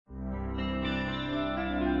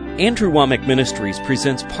Andrew Wommack Ministries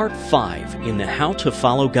presents Part 5 in the How to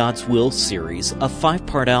Follow God's Will series, a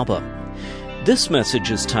 5-part album. This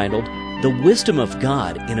message is titled, The Wisdom of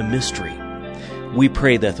God in a Mystery. We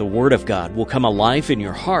pray that the Word of God will come alive in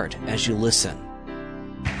your heart as you listen.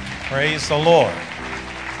 Praise the Lord.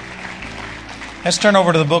 Let's turn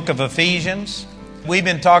over to the book of Ephesians. We've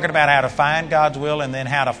been talking about how to find God's will and then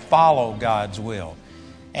how to follow God's will.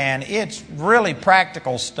 And it's really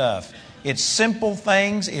practical stuff. It's simple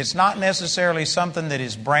things. It's not necessarily something that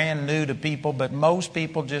is brand new to people, but most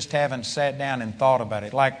people just haven't sat down and thought about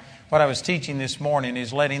it. Like what I was teaching this morning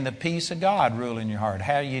is letting the peace of God rule in your heart.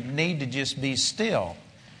 How you need to just be still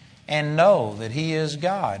and know that He is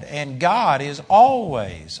God. And God is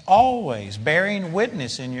always bearing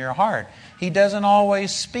witness in your heart. He doesn't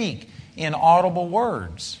always speak in audible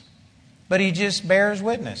words, but He just bears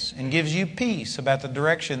witness and gives you peace about the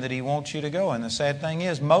direction that He wants you to go. And the sad thing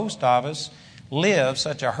is, most of us live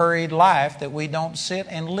such a hurried life that we don't sit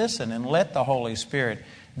and listen and let the Holy Spirit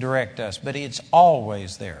direct us. But it's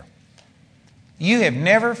always there. You have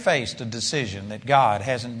never faced a decision that God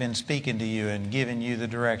hasn't been speaking to you and giving you the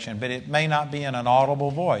direction. But it may not be in an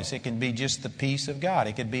audible voice. It can be just the peace of God.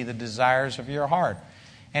 It could be the desires of your heart.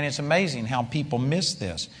 And it's amazing how people miss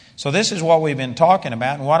this. So this is what we've been talking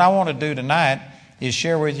about. And what I want to do tonight is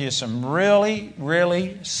share with you some really,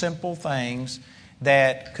 really simple things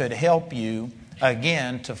that could help you,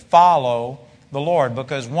 again, to follow the Lord.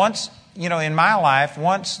 Because once, in my life,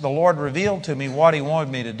 once the Lord revealed to me what He wanted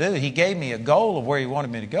me to do, He gave me a goal of where He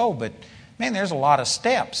wanted me to go. But, man, there's a lot of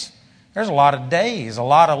steps. There's a lot of days, a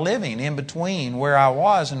lot of living in between where I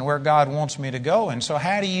was and where God wants me to go. And so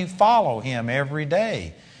how do you follow Him every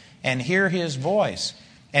day and hear His voice?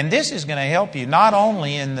 And this is going to help you not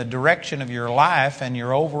only in the direction of your life and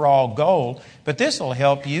your overall goal, but this will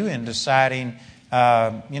help you in deciding,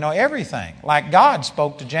 everything. Like God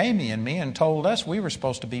spoke to Jamie and me and told us we were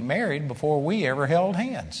supposed to be married before we ever held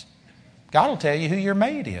hands. God will tell you who your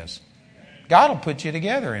mate is. God will put you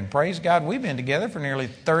together. And praise God, we've been together for nearly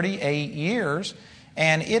 38 years.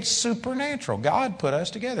 And it's supernatural. God put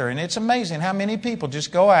us together. And it's amazing how many people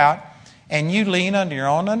just go out and you lean under your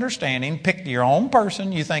own understanding, pick your own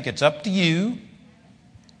person. You think it's up to you.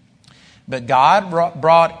 But God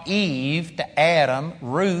brought Eve to Adam,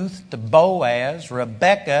 Ruth to Boaz,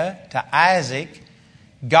 Rebecca to Isaac.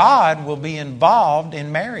 God will be involved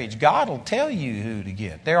in marriage. God will tell you who to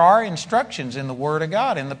get. There are instructions in the Word of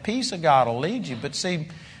God, and the peace of God will lead you. But see,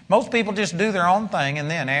 most people just do their own thing,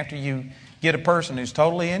 and then after you get a person who's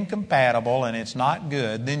totally incompatible and it's not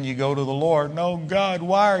good, then you go to the Lord, "No, God,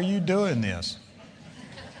 why are you doing this?"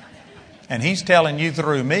 And He's telling you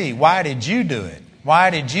through me, why did you do it?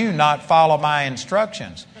 Why did you not follow my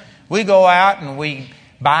instructions? We go out and we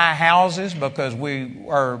buy houses because we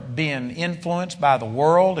are being influenced by the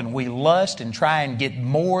world and we lust and try and get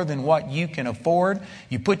more than what you can afford.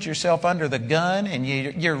 You put yourself under the gun and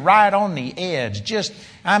you're right on the edge,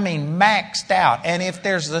 maxed out. And if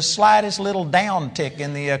there's the slightest little downtick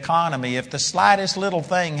in the economy, if the slightest little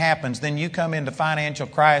thing happens, then you come into financial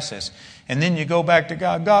crisis. And then you go back to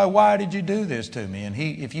God. "God, why did you do this to me?" And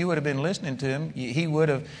if you would have been listening to Him, He would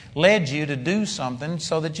have led you to do something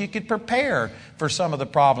so that you could prepare for some of the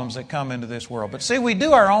problems that come into this world. But see, we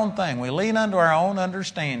do our own thing. We lean under our own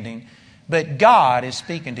understanding. But God is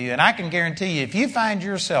speaking to you. And I can guarantee you, if you find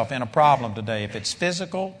yourself in a problem today, if it's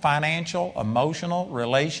physical, financial, emotional,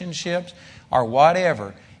 relationships, or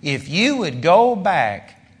whatever, if you would go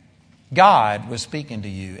back, God was speaking to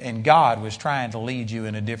you, and God was trying to lead you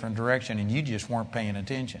in a different direction, and you just weren't paying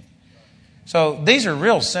attention. So these are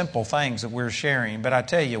real simple things that we're sharing, but I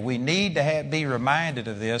tell you, we need to be reminded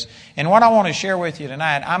of this. And what I want to share with you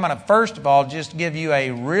tonight, I'm going to first of all just give you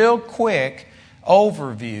a real quick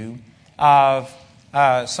overview of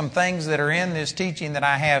some things that are in this teaching that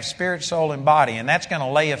I have, spirit, soul, and body, and that's going to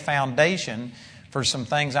lay a foundation for some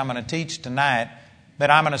things I'm going to teach tonight. But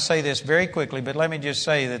I'm going to say this very quickly, but let me just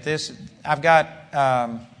say that I've got,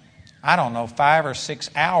 5 or 6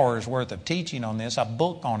 hours worth of teaching on this, a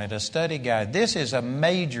book on it, a study guide. This is a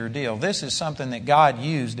major deal. This is something that God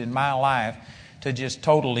used in my life to just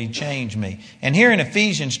totally change me. And here in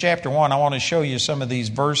Ephesians chapter 1, I want to show you some of these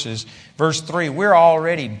verses. Verse 3, we're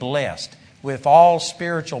already blessed with all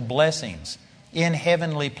spiritual blessings in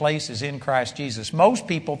heavenly places in Christ Jesus. Most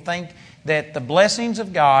people think that the blessings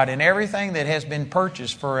of God and everything that has been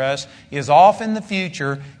purchased for us is off in the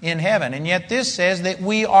future in heaven. And yet this says that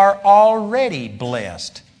we are already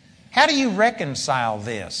blessed. How do you reconcile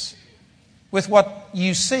this with what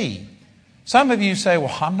you see? Some of you say,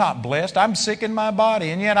 "Well, I'm not blessed. I'm sick in my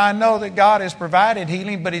body. And yet I know that God has provided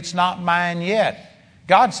healing, but it's not mine yet."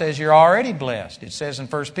 God says you're already blessed. It says in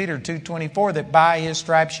 1 Peter 2:24 that by His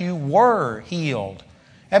stripes you were healed.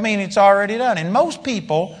 That means it's already done. And most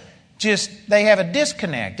people they have a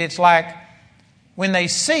disconnect. It's like when they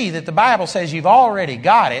see that the Bible says you've already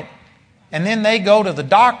got it, and then they go to the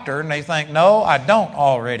doctor and they think, no, I don't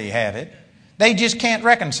already have it. They just can't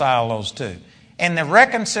reconcile those two. And the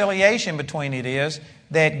reconciliation between it is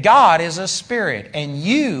that God is a spirit and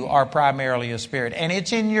you are primarily a spirit. And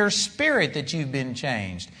it's in your spirit that you've been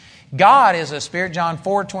changed. God is a spirit. John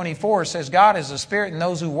 4:24 says God is a spirit and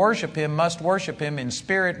those who worship Him must worship Him in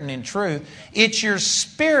spirit and in truth. It's your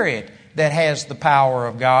spirit that has the power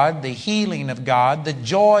of God, the healing of God, the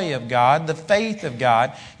joy of God, the faith of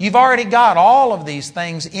God. You've already got all of these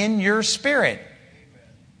things in your spirit.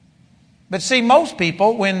 But see, most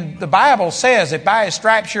people, when the Bible says that by His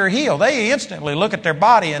stripes you're healed, they instantly look at their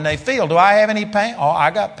body and they feel, do I have any pain? Oh,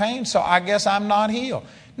 I got pain, so I guess I'm not healed.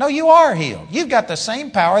 No, you are healed. You've got the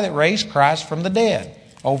same power that raised Christ from the dead.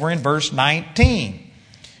 Over in verse 19.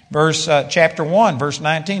 Chapter 1, verse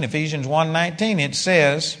 19, Ephesians 1:19, it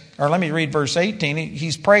says, or let me read verse 18.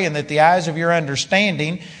 He's praying that the eyes of your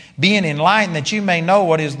understanding being enlightened, that you may know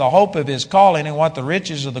what is the hope of His calling and what the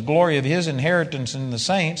riches of the glory of His inheritance in the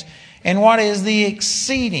saints, and what is the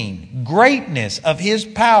exceeding greatness of His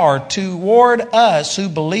power toward us who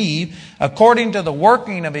believe, according to the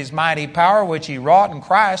working of His mighty power, which He wrought in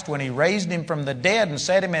Christ when He raised Him from the dead and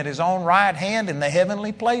set Him at His own right hand in the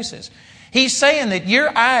heavenly places. He's saying that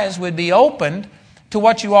your eyes would be opened to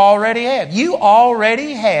what you already have. You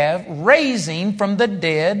already have raising from the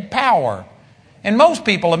dead power. And most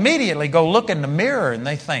people immediately go look in the mirror and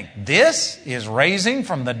they think, this is raising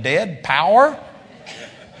from the dead power?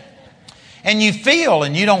 And you feel,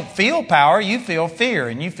 and you don't feel power, you feel fear,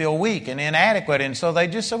 and you feel weak and inadequate. And so they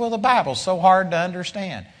just say, well, the Bible's so hard to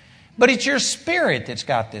understand. But it's your spirit that's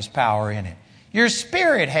got this power in it. Your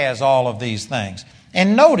spirit has all of these things.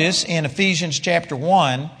 And notice in Ephesians chapter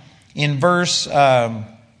 1, in verse 7,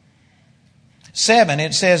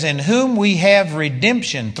 it says, in whom we have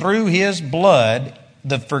redemption through His blood,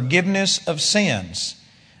 the forgiveness of sins,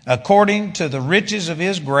 according to the riches of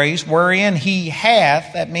His grace, wherein He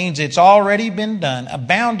hath, that means it's already been done,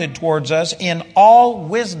 abounded towards us in all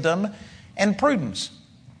wisdom and prudence.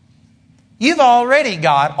 You've already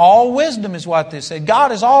got all wisdom, is what this said. God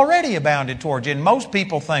has already abounded towards you. And most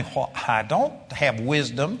people think, well, I don't have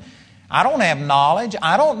wisdom. I don't have knowledge.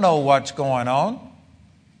 I don't know what's going on.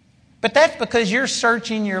 But that's because you're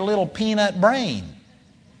searching your little peanut brain.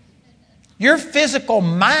 Your physical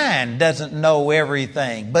mind doesn't know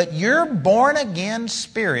everything, but your born-again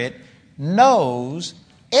spirit knows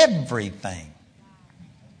everything.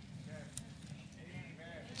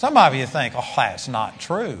 Some of you think, oh, that's not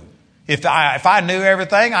true. If I knew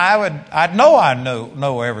everything, I'd know I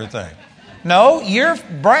know everything. No, your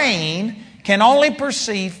brain can only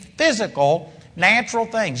perceive physical, natural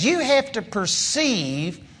things. You have to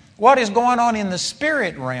perceive what is going on in the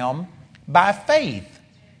spirit realm by faith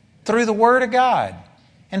through the Word of God.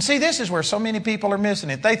 And see, this is where so many people are missing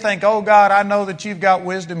it. They think, oh God, I know that you've got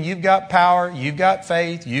wisdom, you've got power, you've got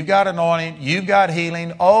faith, you've got anointing, you've got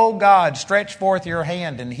healing. Oh God, stretch forth your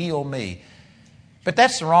hand and heal me. But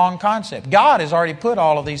that's the wrong concept. God has already put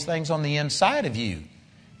all of these things on the inside of you.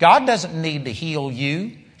 God doesn't need to heal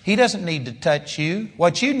you. He doesn't need to touch you.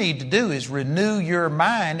 What you need to do is renew your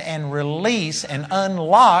mind and release and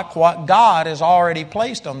unlock what God has already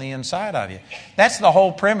placed on the inside of you. That's the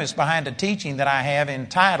whole premise behind a teaching that I have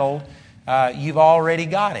entitled, You've Already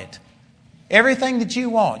Got It. Everything that you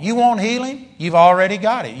want. You want healing? You've already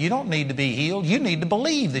got it. You don't need to be healed. You need to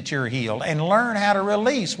believe that you're healed and learn how to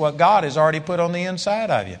release what God has already put on the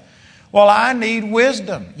inside of you. Well, I need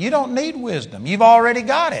wisdom. You don't need wisdom. You've already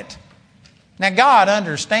got it. Now, God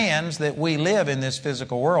understands that we live in this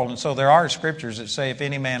physical world, and so there are scriptures that say, if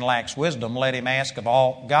any man lacks wisdom, let him ask of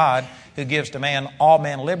all God, who gives to man all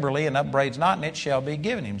men liberally and upbraids not, and it shall be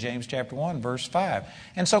given him. James chapter 1, verse 5.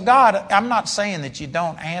 And so God, I'm not saying that you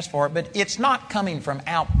don't ask for it, but it's not coming from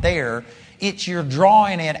out there. It's you're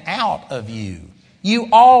drawing it out of you.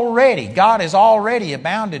 God has already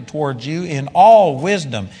abounded towards you in all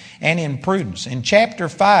wisdom and in prudence. In chapter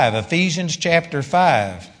 5, Ephesians chapter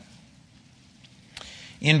 5,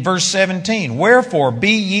 in verse 17, wherefore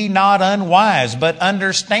be ye not unwise, but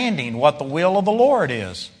understanding what the will of the Lord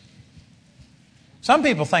is. Some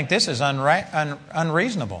people think this is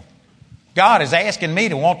unreasonable. God is asking me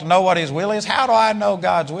to want to know what His will is. How do I know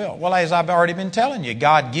God's will? Well, as I've already been telling you,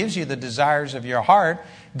 God gives you the desires of your heart.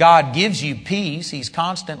 God gives you peace. He's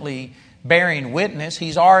constantly bearing witness.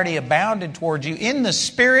 He's already abounded towards you in the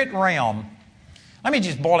spirit realm. Let me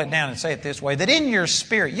just boil it down and say it this way, that in your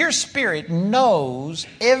spirit knows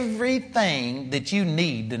everything that you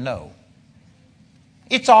need to know.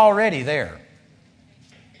 It's already there.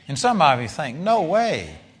 And some of you think, no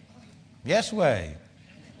way. Yes way.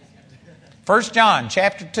 1 John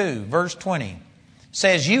chapter 2, verse 20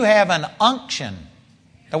 says you have an unction.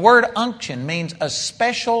 The word unction means a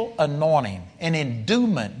special anointing, an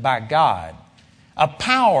endowment by God, a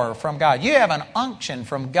power from God. You have an unction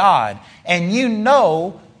from God, and you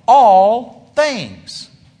know all things.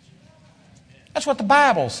 That's what the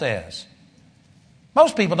Bible says.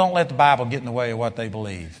 Most people don't let the Bible get in the way of what they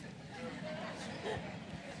believe.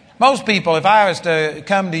 Most people, if I was to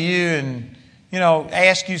come to you and,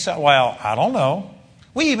 ask you something, well, I don't know.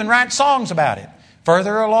 We even write songs about it.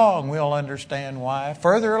 Further along, we'll understand why.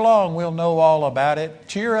 Further along, we'll know all about it.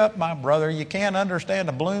 Cheer up, my brother. You can't understand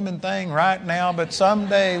a blooming thing right now, but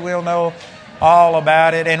someday we'll know all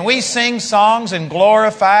about it. And we sing songs and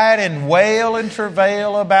glorify it and wail and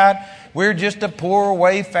travail about we're just a poor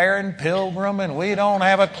wayfaring pilgrim and we don't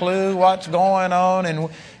have a clue what's going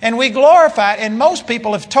on. And we glorify it. And most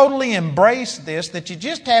people have totally embraced this, that you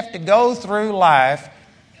just have to go through life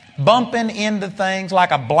bumping into things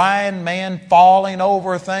like a blind man falling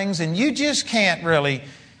over things, and you just can't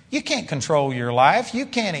control your life. You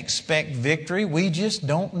can't expect victory. We just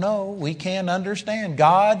don't know. We can't understand.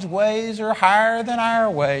 God's ways are higher than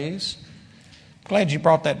our ways. Glad you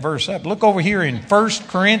brought that verse up. Look over here in 1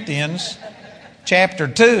 Corinthians chapter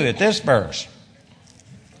 2 at this verse.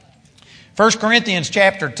 1 Corinthians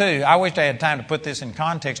chapter 2, I wish I had time to put this in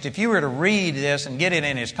context. If you were to read this and get it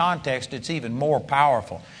in its context, it's even more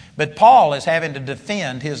powerful. But Paul is having to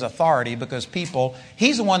defend his authority because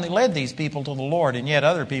he's the one that led these people to the Lord, and yet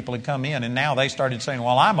other people had come in, and now they started saying,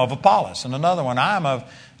 well, I'm of Apollos, and another one, I'm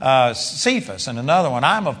of Cephas, and another one,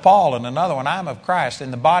 I'm of Paul, and another one, I'm of Christ.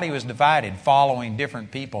 And the body was divided, following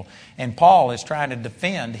different people. And Paul is trying to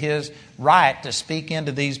defend his right to speak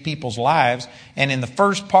into these people's lives. And in the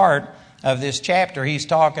first part of this chapter, he's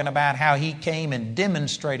talking about how he came and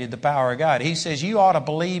demonstrated the power of God. He says, you ought to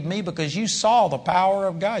believe me because you saw the power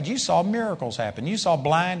of God. You saw miracles happen. You saw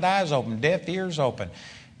blind eyes open, deaf ears open.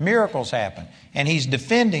 Miracles happen. And he's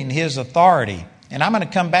defending his authority. And I'm going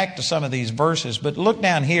to come back to some of these verses, but look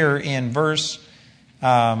down here in verse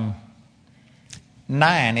 9.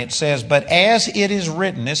 It says, but as it is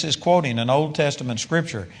written, this is quoting an Old Testament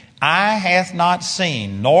scripture, eye hath not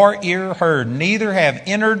seen, nor ear heard, neither have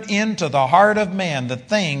entered into the heart of man the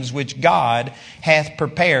things which God hath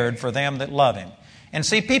prepared for them that love Him. And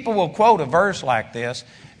see, people will quote a verse like this,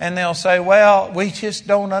 and they'll say, well, we just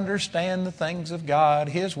don't understand the things of God.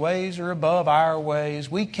 His ways are above our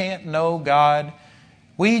ways. We can't know God.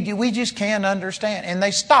 We just can't understand. And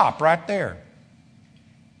they stop right there.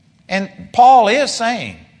 And Paul is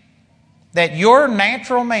saying that your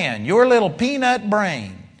natural man, your little peanut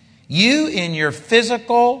brain, you in your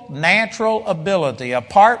physical, natural ability,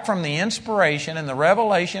 apart from the inspiration and the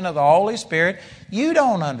revelation of the Holy Spirit, you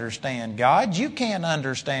don't understand God. You can't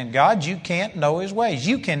understand God. You can't know His ways.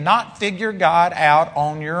 You cannot figure God out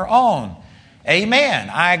on your own. Amen.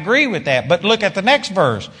 I agree with that. But look at the next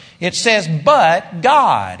verse. It says, but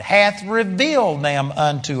God hath revealed them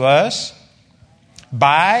unto us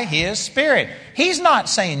by His Spirit. He's not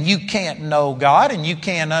saying you can't know God and you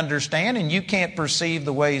can't understand and you can't perceive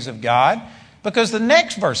the ways of God. Because the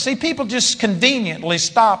next verse, see, people just conveniently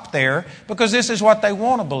stop there because this is what they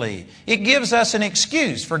want to believe. It gives us an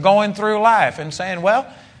excuse for going through life and saying, well,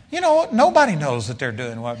 you know what? Nobody knows that they're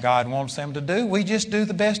doing what God wants them to do. We just do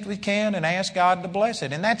the best we can and ask God to bless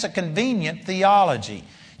it. And that's a convenient theology.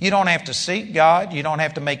 You don't have to seek God. You don't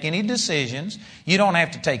have to make any decisions. You don't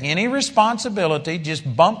have to take any responsibility. Just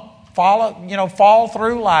fall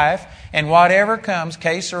through life, and whatever comes,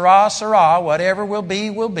 que sera, sera, whatever will be,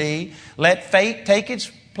 will be. Let fate take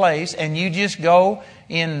its place, and you just go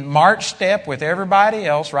in march step with everybody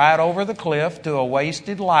else right over the cliff to a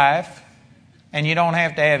wasted life, and you don't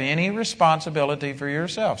have to have any responsibility for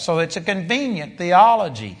yourself. So it's a convenient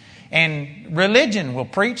theology, and religion will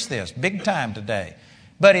preach this big time today.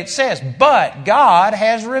 But it says, but God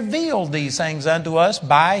has revealed these things unto us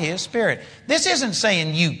by His Spirit. This isn't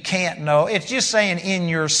saying you can't know. It's just saying in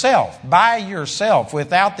yourself, by yourself,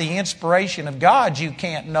 without the inspiration of God, you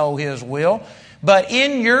can't know His will. But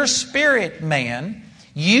in your spirit, man,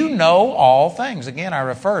 you know all things. Again, I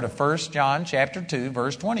refer to 1 John chapter 2,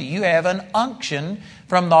 verse 20. You have an unction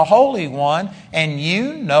from the Holy One, and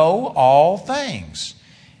you know all things.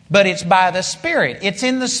 But it's by the Spirit. It's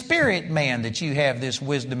in the spirit man that you have this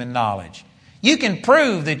wisdom and knowledge. You can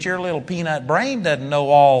prove that your little peanut brain doesn't know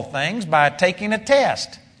all things by taking a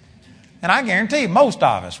test. And I guarantee you, most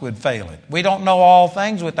of us would fail it. We don't know all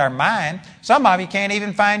things with our mind. Some of you can't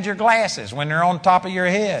even find your glasses when they're on top of your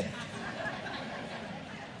head.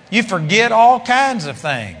 You forget all kinds of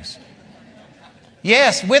things.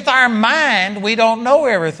 Yes, with our mind, we don't know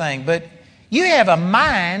everything, but you have a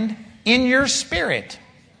mind in your spirit.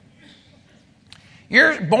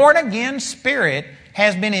 Your born-again spirit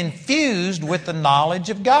has been infused with the knowledge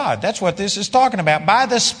of God. That's what this is talking about. By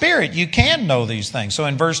the Spirit you can know these things. So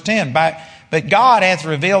in verse 10, but God hath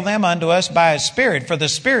revealed them unto us by His Spirit, for the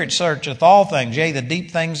Spirit searcheth all things, yea, the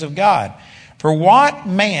deep things of God. For what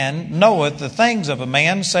man knoweth the things of a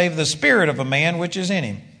man, save the spirit of a man which is in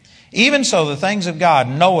him? Even so the things of God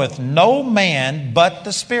knoweth no man but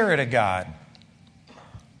the Spirit of God.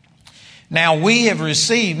 Now we have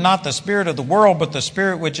received not the spirit of the world, but the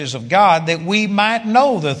Spirit which is of God, that we might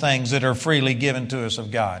know the things that are freely given to us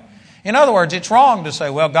of God. In other words, it's wrong to say,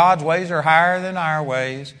 well, God's ways are higher than our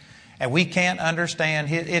ways, and we can't understand.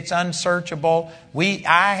 It's unsearchable.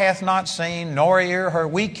 Eye hath not seen, nor ear heard.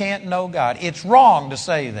 We can't know God. It's wrong to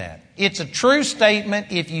say that. It's a true statement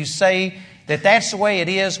if you say that that's the way it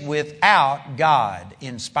is without God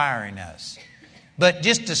inspiring us. But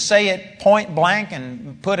just to say it point blank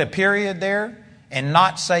and put a period there and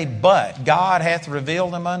not say, but God hath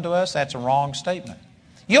revealed them unto us, that's a wrong statement.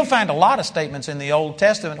 You'll find a lot of statements in the Old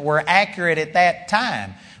Testament were accurate at that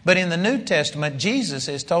time. But in the New Testament, Jesus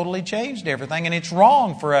has totally changed everything. And it's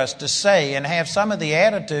wrong for us to say and have some of the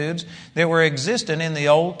attitudes that were existent in the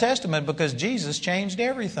Old Testament because Jesus changed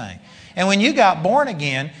everything. And when you got born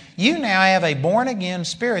again, you now have a born-again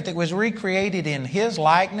spirit that was recreated in His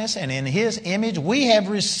likeness and in His image. We have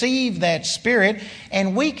received that spirit,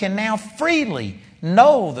 and we can now freely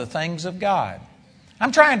know the things of God.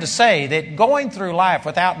 I'm trying to say that going through life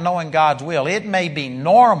without knowing God's will, it may be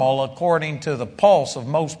normal according to the pulse of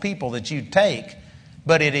most people that you take,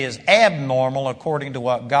 but it is abnormal according to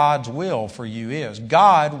what God's will for you is.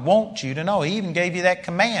 God wants you to know. He even gave you that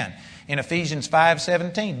command in Ephesians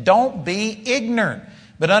 5:17. Don't be ignorant,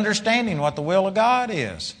 but understanding what the will of God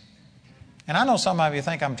is. And I know some of you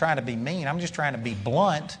think I'm trying to be mean. I'm just trying to be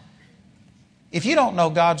blunt. If you don't know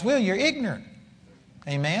God's will, you're ignorant.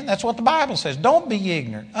 Amen? That's what the Bible says. Don't be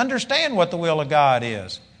ignorant. Understand what the will of God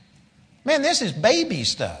is. Man, this is baby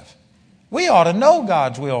stuff. We ought to know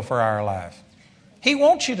God's will for our life. He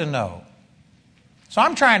wants you to know. So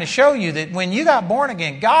I'm trying to show you that when you got born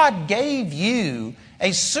again, God gave you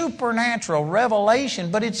a supernatural revelation,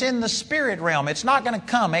 but it's in the spirit realm. It's not going to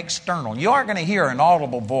come external. You aren't going to hear an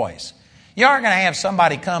audible voice. You aren't going to have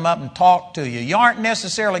somebody come up and talk to you. You aren't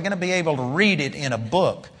necessarily going to be able to read it in a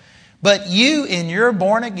book. But you, in your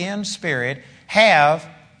born-again spirit, have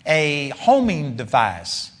a homing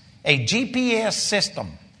device, a GPS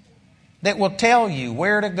system that will tell you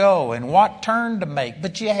where to go and what turn to make.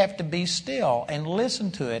 But you have to be still and listen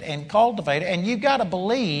to it and cultivate it. And you've got to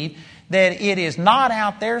believe that it is not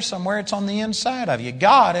out there somewhere. It's on the inside of you.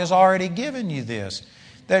 God has already given you this.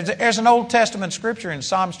 There's an Old Testament scripture in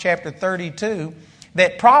Psalms chapter 32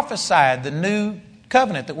 that prophesied the new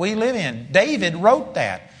covenant that we live in. David wrote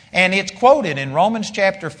that. And it's quoted in Romans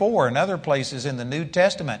chapter 4 and other places in the New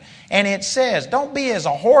Testament. And it says, don't be as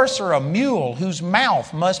a horse or a mule whose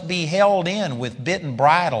mouth must be held in with bit and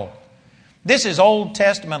bridle. This is Old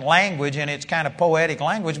Testament language, and it's kind of poetic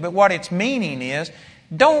language, but what it's meaning is,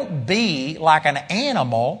 don't be like an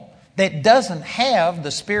animal that doesn't have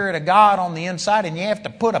the Spirit of God on the inside, and you have to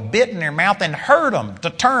put a bit in their mouth and herd them to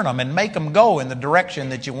turn them and make them go in the direction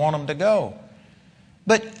that you want them to go.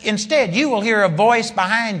 But instead, you will hear a voice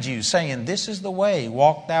behind you saying, this is the way,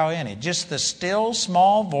 walk thou in it. Just the still,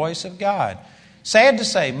 small voice of God. Sad to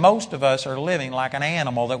say, most of us are living like an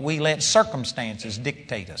animal that we let circumstances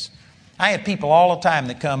dictate us. I have people all the time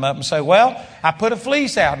that come up and say, well, I put a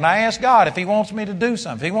fleece out and I ask God if He wants me to do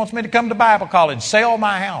something. If He wants me to come to Bible college, sell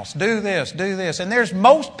my house, do this, do this. And there's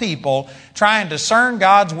most people trying to discern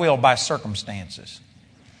God's will by circumstances.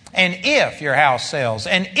 And if your house sells,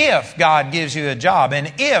 and if God gives you a job,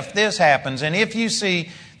 and if this happens, and if you see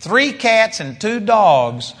 3 cats and 2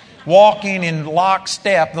 dogs walking in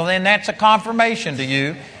lockstep, well, then that's a confirmation to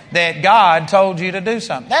you that God told you to do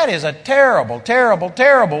something. That is a terrible, terrible,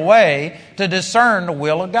 terrible way to discern the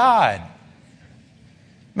will of God.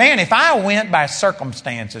 Man, if I went by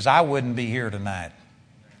circumstances, I wouldn't be here tonight.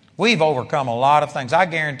 We've overcome a lot of things. I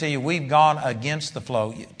guarantee you we've gone against the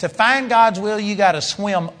flow. To find God's will, you got to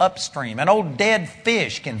swim upstream. An old dead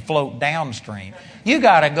fish can float downstream. You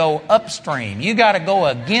got to go upstream. You got to go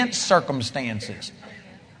against circumstances.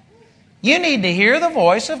 You need to hear the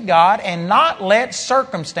voice of God and not let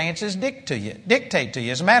circumstances dictate to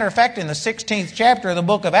you. As a matter of fact, in the 16th chapter of the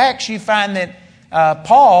book of Acts, you find that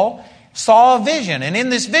Paul saw a vision. And in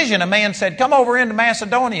this vision, a man said, come over into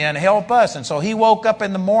Macedonia and help us. And so he woke up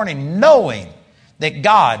in the morning knowing that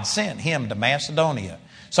God sent him to Macedonia.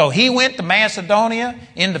 So he went to Macedonia,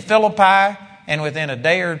 into Philippi, and within a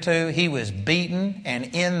day or two, he was beaten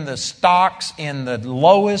and in the stocks in the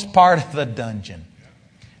lowest part of the dungeon.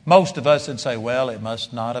 Most of us would say, well, it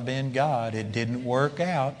must not have been God. It didn't work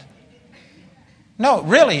out. No,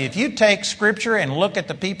 really, if you take Scripture and look at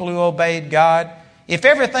the people who obeyed God, if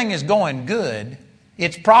everything is going good,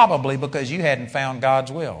 it's probably because you hadn't found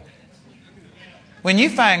God's will. When you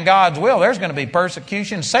find God's will, there's going to be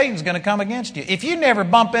persecution. Satan's going to come against you. If you never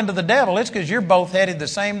bump into the devil, it's because you're both headed the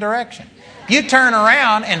same direction. You turn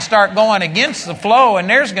around and start going against the flow, and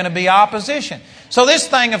there's going to be opposition. So this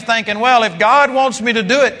thing of thinking, well, if God wants me to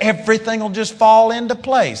do it, everything will just fall into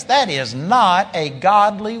place. That is not a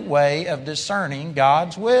godly way of discerning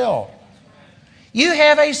God's will. You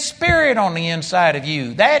have a spirit on the inside of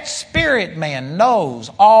you. That spirit man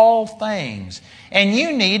knows all things. And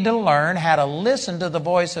you need to learn how to listen to the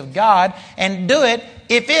voice of God and do it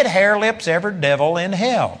if it hair-lips every devil in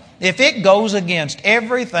hell. If it goes against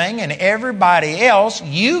everything and everybody else,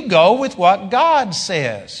 you go with what God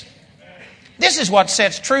says. This is what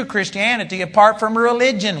sets true Christianity apart from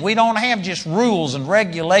religion. We don't have just rules and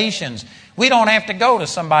regulations. We don't have to go to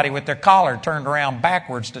somebody with their collar turned around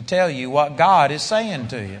backwards to tell you what God is saying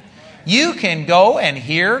to you. You can go and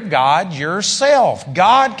hear God yourself.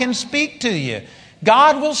 God can speak to you.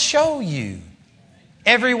 God will show you.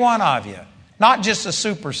 Every one of you. Not just the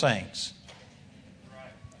super saints.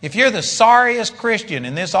 If you're the sorriest Christian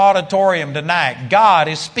in this auditorium tonight, God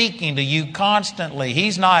is speaking to you constantly.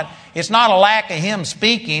 It's not a lack of Him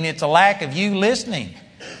speaking, it's a lack of you listening.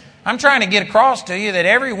 I'm trying to get across to you that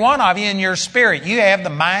every one of you in your spirit, you have the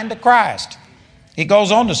mind of Christ. He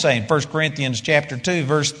goes on to say in 1 Corinthians chapter 2,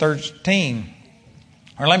 verse 13,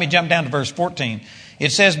 or let me jump down to verse 14.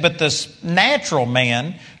 It says, but the natural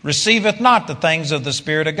man receiveth not the things of the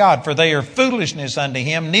Spirit of God, for they are foolishness unto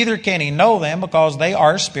him, neither can he know them, because they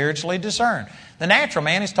are spiritually discerned. The natural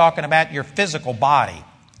man is talking about your physical body,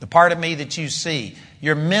 the part of me that you see,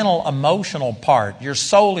 your mental, emotional part, your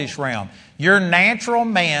soulish realm. Your natural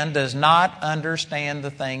man does not understand the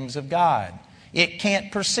things of God. It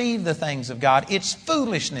can't perceive the things of God. It's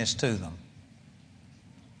foolishness to them.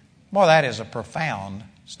 Boy, that is a profound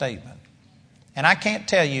statement. And I can't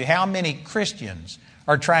tell you how many Christians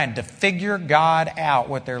are trying to figure God out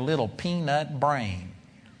with their little peanut brain.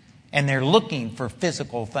 And they're looking for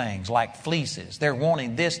physical things like fleeces. They're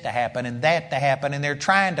wanting this to happen and that to happen. And they're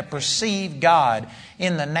trying to perceive God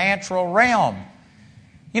in the natural realm.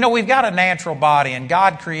 You know, we've got a natural body and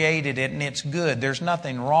God created it and it's good. There's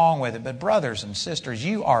nothing wrong with it. But brothers and sisters,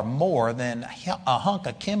 you are more than a hunk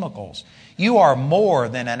of chemicals. You are more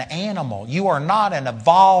than an animal. You are not an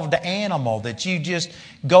evolved animal that you just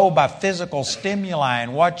go by physical stimuli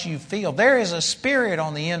and what you feel. There is a spirit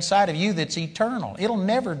on the inside of you that's eternal. It'll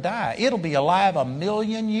never die. It'll be alive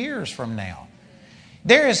 1,000,000 years from now.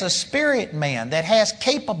 There is a spirit man that has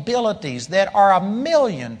capabilities that are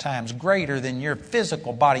 1,000,000 times greater than your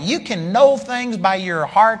physical body. You can know things by your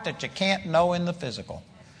heart that you can't know in the physical.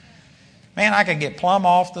 Man, I could get plumb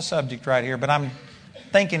off the subject right here, but I'm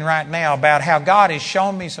thinking right now about how God has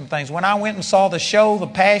shown me some things. When I went and saw the show, The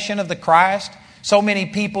Passion of the Christ, so many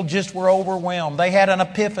people just were overwhelmed. They had an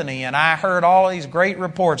epiphany, and I heard all these great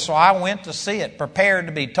reports, so I went to see it, prepared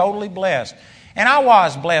to be totally blessed. And I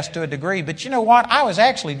was blessed to a degree, but you know what? I was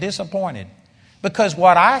actually disappointed because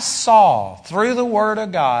what I saw through the Word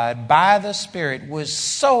of God by the Spirit was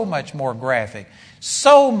so much more graphic,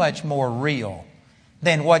 so much more real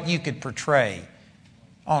than what you could portray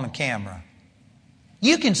on a camera.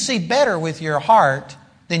 You can see better with your heart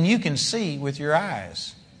than you can see with your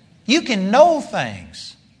eyes. You can know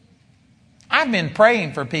things. I've been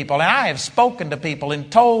praying for people and I have spoken to people and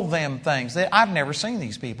told them things that I've never seen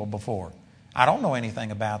these people before. I don't know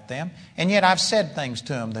anything about them. And yet I've said things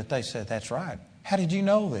to them that they said, that's right. How did you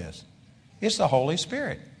know this? It's the Holy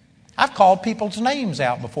Spirit. I've called people's names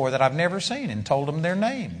out before that I've never seen and told them their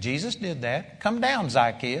name. Jesus did that. Come down,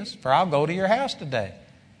 Zacchaeus, for I'll go to your house today.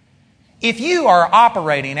 If you are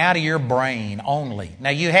operating out of your brain only, now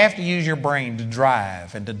you have to use your brain to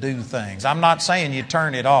drive and to do things. I'm not saying you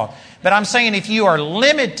turn it off, but I'm saying if you are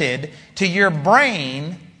limited to your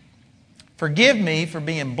brain, forgive me for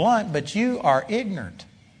being blunt, but you are ignorant.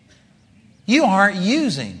 You aren't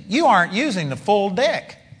using the full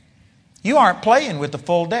deck. You aren't playing with the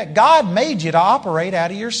full deck. God made you to operate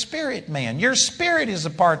out of your spirit, man. Your spirit is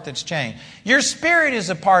the part that's changed. Your spirit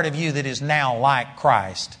is a part of you that is now like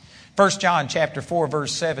Christ. 1 John chapter 4,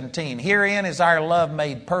 verse 17. Herein is our love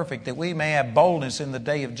made perfect, that we may have boldness in the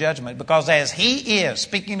day of judgment. Because as He is,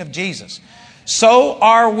 speaking of Jesus, so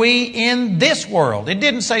are we in this world. It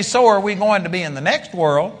didn't say so are we going to be in the next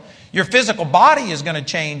world. Your physical body is going to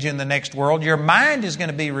change in the next world. Your mind is going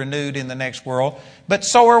to be renewed in the next world. But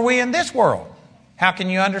so are we in this world. How can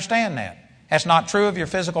you understand that? That's not true of your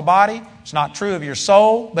physical body. It's not true of your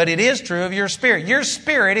soul. But it is true of your spirit. Your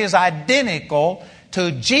spirit is identical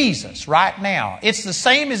to Jesus right now. It's the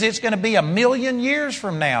same as it's going to be 1,000,000 years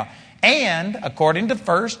from now. And according to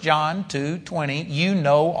 1 John 2:20, you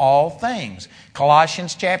know all things.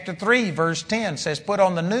 Colossians chapter 3 verse 10 says, put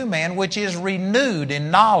on the new man which is renewed in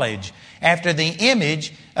knowledge after the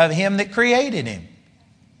image of Him that created him.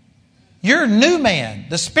 Your new man,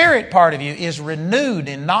 the spirit part of you, is renewed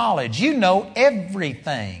in knowledge. You know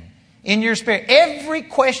everything in your spirit. Every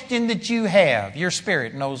question that you have, your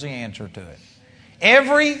spirit knows the answer to it.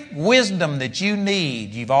 Every wisdom that you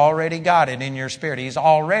need, you've already got it in your spirit. He's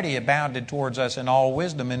already abounded towards us in all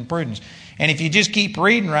wisdom and prudence. And if you just keep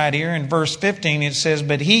reading right here in verse 15, it says,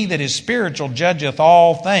 but he that is spiritual judgeth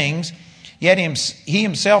all things, yet he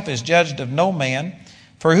himself is judged of no man.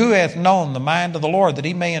 For who hath known the mind of the Lord, that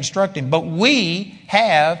He may instruct him? But we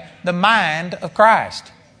have the mind of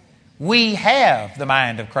Christ. We have the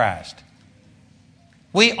mind of Christ.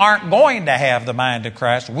 We aren't going to have the mind of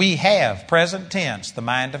Christ. We have, present tense, the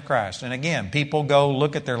mind of Christ. And again, people go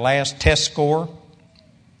look at their last test score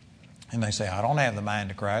and they say, I don't have the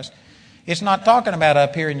mind of Christ. It's not talking about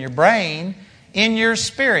up here in your brain. In your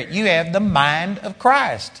spirit, you have the mind of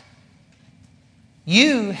Christ.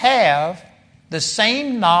 You have the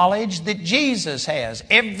same knowledge that Jesus has.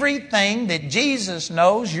 Everything that Jesus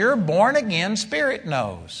knows, your born again spirit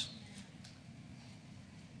knows.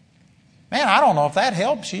 Man, I don't know if that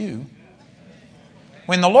helps you.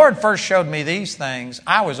 When the Lord first showed me these things,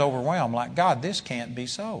 I was overwhelmed. Like, God, this can't be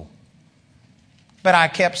so. But I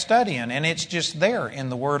kept studying, and it's just there in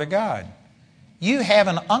the Word of God. You have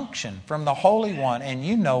an unction from the Holy One, and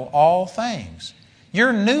you know all things.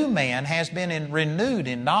 Your new man has been renewed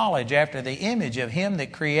in knowledge after the image of Him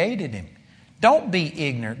that created him. Don't be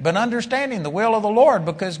ignorant, but understanding the will of the Lord,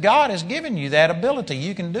 because God has given you that ability.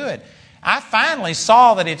 You can do it. I finally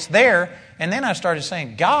saw that it's there, and then I started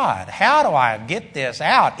saying, God, how do I get this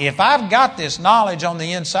out? If I've got this knowledge on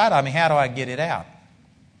the inside of me, how do I get it out?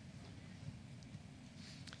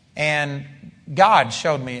 And God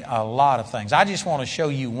showed me a lot of things. I just want to show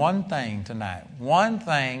you one thing tonight. One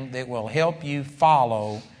thing that will help you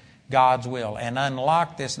follow God's will and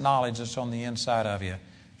unlock this knowledge that's on the inside of you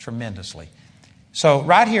tremendously. So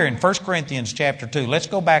right here in 1 Corinthians chapter 2, let's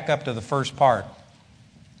go back up to the first part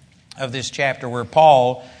of this chapter where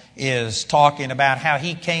Paul is talking about how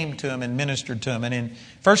he came to him and ministered to him. And in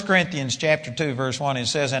 1 Corinthians chapter 2, verse 1, it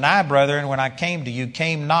says, and I, brethren, when I came to you,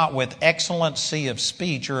 came not with excellency of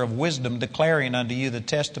speech or of wisdom, declaring unto you the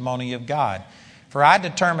testimony of God. For I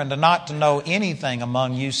determined not to know anything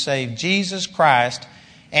among you save Jesus Christ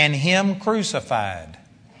and Him crucified.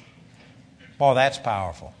 Boy, that's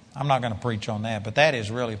powerful. I'm not going to preach on that, but that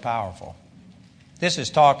is really powerful. This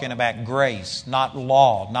is talking about grace, not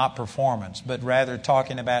law, not performance, but rather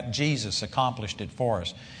talking about Jesus accomplished it for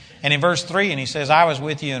us. And in verse 3, and he says, I was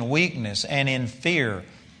with you in weakness and in fear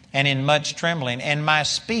and in much trembling. And my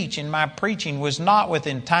speech and my preaching was not with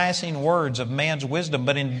enticing words of man's wisdom,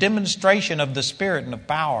 but in demonstration of the Spirit and of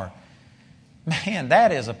power. Man,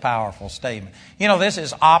 that is a powerful statement. You know, this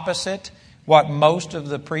is opposite what most of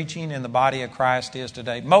the preaching in the body of Christ is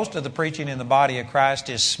today. Most of the preaching in the body of Christ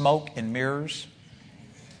is smoke and mirrors.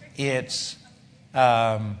 It's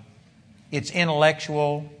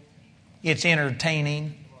intellectual, it's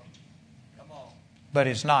entertaining, but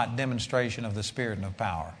it's not demonstration of the Spirit and of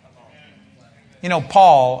power. You know,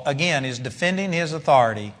 Paul, again, is defending his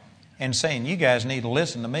authority and saying, you guys need to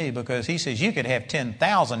listen to me, because he says you could have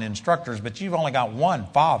 10,000 instructors, but you've only got one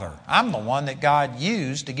Father. I'm the one that God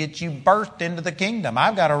used to get you birthed into the kingdom.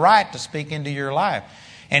 I've got a right to speak into your life.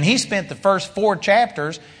 And he spent the first 4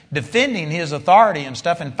 chapters defending his authority and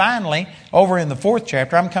stuff. And finally, over in the 4th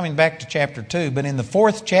chapter, I'm coming back to chapter 2, but in the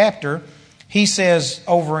 4th chapter, he says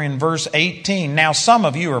over in verse 18, now some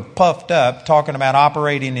of you are puffed up, talking about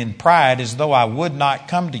operating in pride as though I would not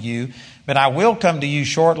come to you, but I will come to you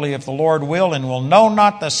shortly if the Lord will, and will know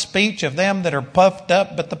not the speech of them that are puffed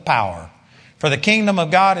up, but the power. For the kingdom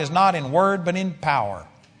of God is not in word, but in power.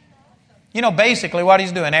 You know, basically what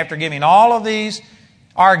he's doing after giving all of these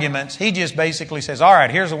arguments, he just basically says, all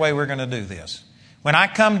right, here's the way we're going to do this. When I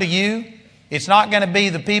come to you, It's not going to be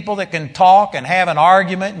the people that can talk and have an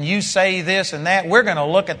argument and you say this and that. We're going to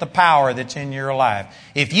look at the power that's in your life.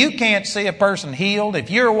 If you can't see a person healed, if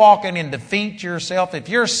you're walking in defeat yourself, if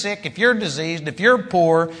you're sick, if you're diseased, if you're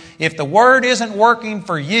poor, if the Word isn't working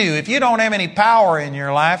for you, if you don't have any power in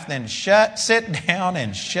your life, then sit down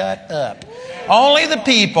and shut up. Only the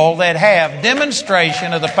people that have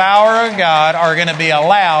demonstration of the power of God are going to be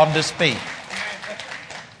allowed to speak.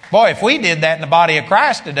 Boy, if we did that in the body of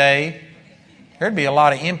Christ today, there'd be a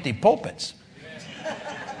lot of empty pulpits.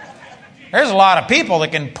 There's a lot of people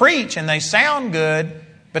that can preach and they sound good,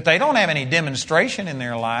 but they don't have any demonstration in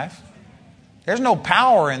their life. There's no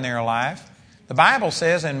power in their life. The Bible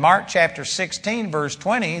says in Mark chapter 16, verse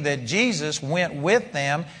 20, that Jesus went with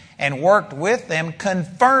them and worked with them,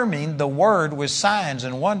 confirming the word with signs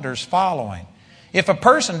and wonders following. If a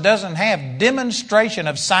person doesn't have demonstration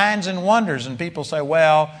of signs and wonders, and people say,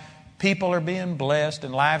 well, people are being blessed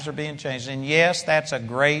and lives are being changed. And yes, that's a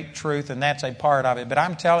great truth and that's a part of it. But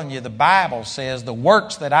I'm telling you, the Bible says, the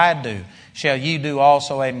works that I do shall you do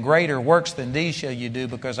also, and greater works than these shall you do,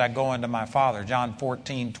 because I go unto my Father. John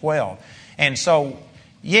 14:12. And so,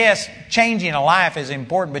 yes, changing a life is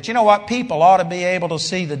important. But you know what? People ought to be able to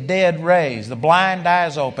see the dead raised, the blind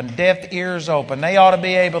eyes open, deaf ears open. They ought to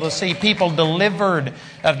be able to see people delivered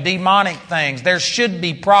of demonic things. There should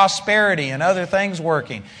be prosperity and other things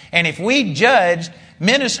working. And if we judge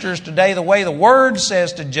ministers today the way the Word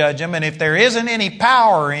says to judge them, and if there isn't any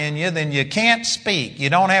power in you, then you can't speak. You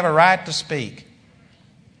don't have a right to speak.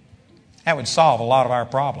 That would solve a lot of our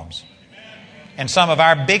problems. And some of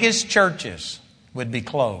our biggest churches would be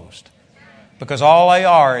closed, because all they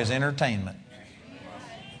are is entertainment.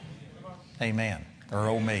 Amen. Or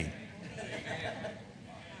oh me.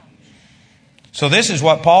 So this is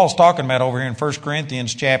what Paul's talking about over here in 1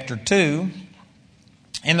 Corinthians chapter 2.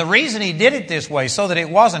 And the reason he did it this way, so that it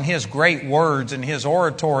wasn't his great words and his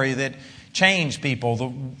oratory that changed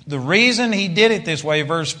people. The reason he did it this way,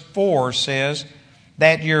 verse 4 says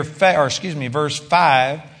that verse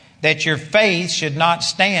 5, that your faith should not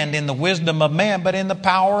stand in the wisdom of man, but in the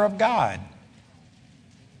power of God.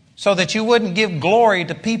 So that you wouldn't give glory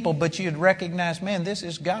to people, but you'd recognize, man, this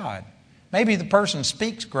is God. Maybe the person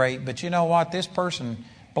speaks great, but you know what? This person,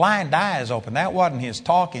 blind eyes open. That wasn't his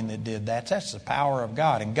talking that did that. That's the power of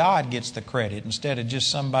God. And God gets the credit instead of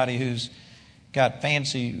just somebody who's got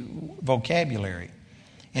fancy vocabulary.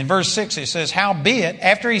 In verse 6 it says, howbeit,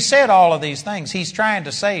 after he said all of these things, he's trying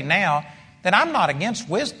to say now that I'm not against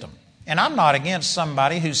wisdom. And I'm not against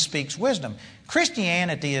somebody who speaks wisdom.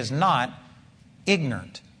 Christianity is not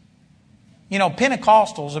ignorant. You know,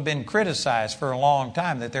 Pentecostals have been criticized for a long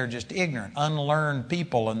time that they're just ignorant, unlearned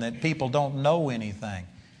people, and that people don't know anything.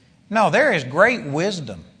 No, there is great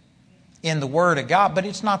wisdom in the Word of God, but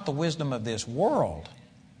it's not the wisdom of this world.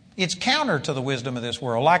 It's counter to the wisdom of this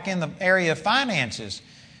world. Like in the area of finances,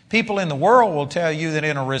 people in the world will tell you that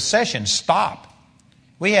in a recession, stop.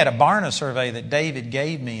 We had a Barna survey that David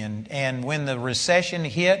gave me, and when the recession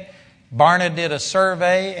hit, Barna did a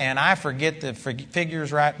survey, and I forget the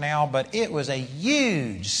figures right now, but it was a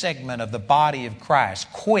huge segment of the body of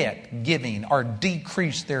Christ quit giving or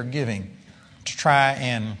decreased their giving to try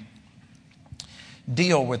and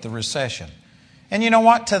deal with the recession. And you know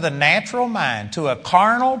what? To the natural mind, to a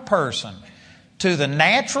carnal person, to the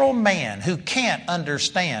natural man who can't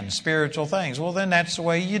understand spiritual things, well, then that's the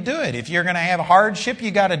way you do it. If you're going to have hardship, you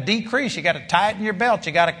got to decrease. You got to tighten your belt.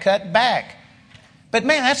 You got to cut back. But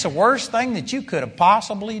man, that's the worst thing that you could have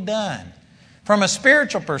possibly done. From a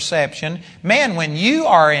spiritual perception, man, when you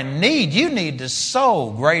are in need, you need to sow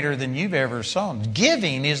greater than you've ever sown.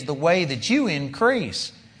 Giving is the way that you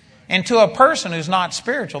increase. And to a person who's not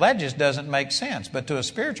spiritual, that just doesn't make sense. But to a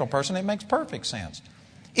spiritual person, it makes perfect sense.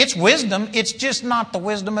 It's wisdom. It's just not the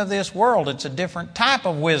wisdom of this world. It's a different type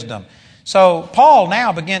of wisdom. So Paul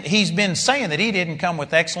now he's been saying that he didn't come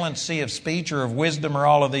with excellency of speech or of wisdom or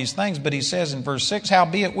all of these things. But he says in verse 6,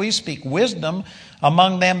 howbeit we speak wisdom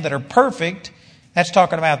among them that are perfect. That's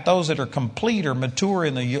talking about those that are complete or mature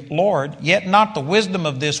in the Lord. Yet not the wisdom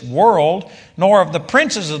of this world, nor of the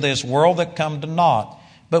princes of this world that come to naught.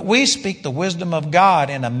 But we speak the wisdom of God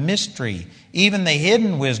in a mystery, even the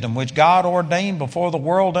hidden wisdom which God ordained before the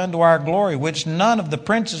world unto our glory, which none of the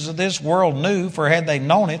princes of this world knew, for had they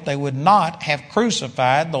known it, they would not have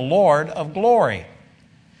crucified the Lord of glory.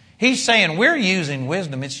 He's saying we're using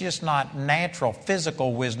wisdom. It's just not natural,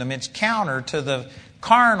 physical wisdom. It's counter to the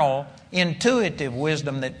carnal, intuitive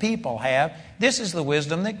wisdom that people have. This is the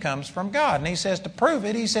wisdom that comes from God. And he says to prove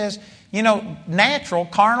it, he says, you know, natural,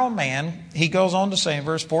 carnal man, he goes on to say in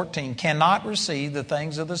verse 14, cannot receive the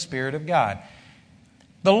things of the Spirit of God.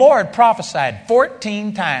 The Lord prophesied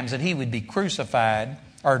 14 times that He would be crucified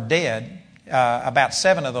or dead. About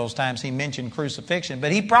 7 of those times He mentioned crucifixion.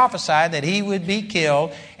 But He prophesied that He would be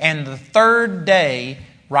killed and the third day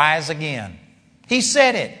rise again. He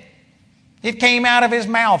said it. It came out of His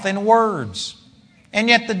mouth in words. And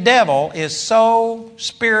yet the devil is so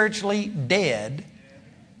spiritually dead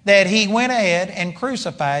that he went ahead and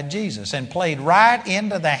crucified Jesus and played right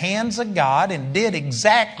into the hands of God and did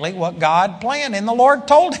exactly what God planned. And the Lord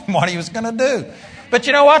told him what He was going to do. But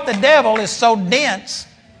you know what? The devil is so dense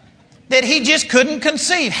that he just couldn't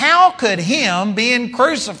conceive. How could Him being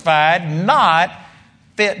crucified not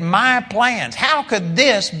fit my plans? How could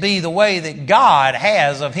this be the way that God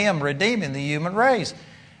has of Him redeeming the human race?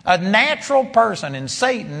 A natural person, and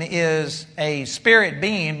Satan is a spirit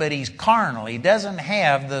being, but he's carnal. He doesn't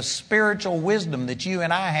have the spiritual wisdom that you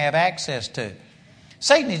and I have access to.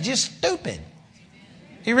 Satan is just stupid.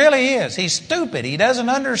 He really is. He's stupid. He doesn't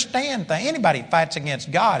understand things. Anybody who fights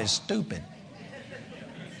against God is stupid.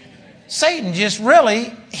 Satan just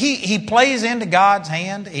really, he plays into God's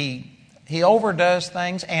hand. He overdoes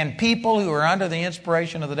things, and people who are under the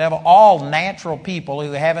inspiration of the devil, all natural people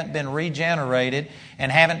who haven't been regenerated and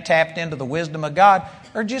haven't tapped into the wisdom of God,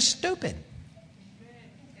 are just stupid.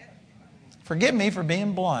 Forgive me for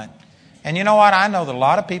being blunt. And you know what? I know that a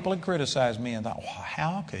lot of people have criticized me and thought, well,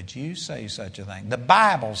 how could you say such a thing? The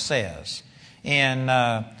Bible says in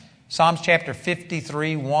Psalms chapter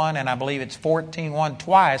 53, 1, and I believe it's 14, 1,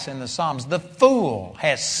 twice in the Psalms, the fool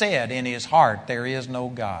has said in his heart, there is no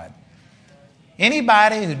God.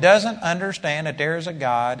 Anybody who doesn't understand that there is a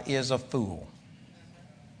God is a fool.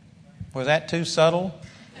 Was that too subtle?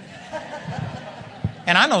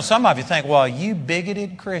 And I know some of you think, well, you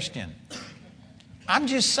bigoted Christian. I'm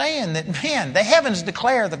just saying that, man, the heavens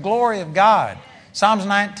declare the glory of God. Psalms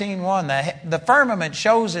 19:1, the firmament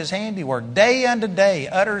shows His handiwork. Day unto day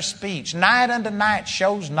utters speech. Night unto night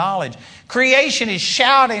shows knowledge. Creation is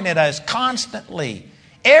shouting at us constantly.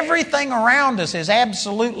 Everything around us is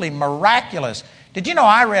absolutely miraculous. Did you know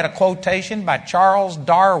I read a quotation by Charles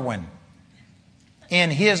Darwin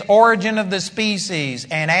in his Origin of the Species,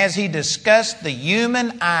 and as he discussed the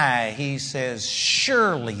human eye, he says,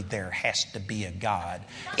 surely there has to be a God.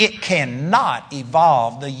 It cannot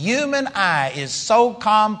evolve. The human eye is so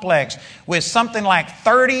complex with something like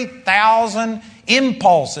 30,000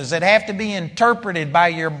 impulses that have to be interpreted by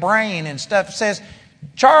your brain and stuff. It says,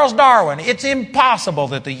 Charles Darwin, it's impossible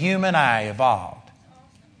that the human eye evolved.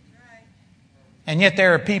 And yet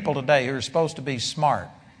there are people today who are supposed to be smart,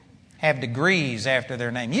 have degrees after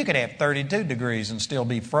their name. You could have 32 degrees and still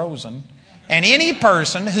be frozen. And any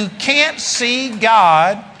person who can't see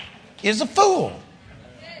God is a fool.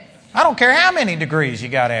 I don't care how many degrees you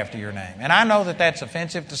got after your name. And I know that that's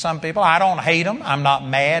offensive to some people. I don't hate them. I'm not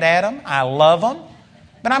mad at them. I love them.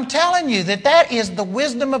 But I'm telling you that that is the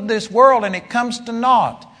wisdom of this world, and it comes to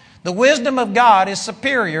naught. The wisdom of God is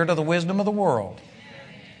superior to the wisdom of the world.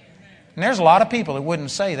 And there's a lot of people that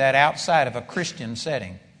wouldn't say that outside of a Christian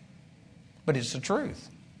setting. But it's the truth.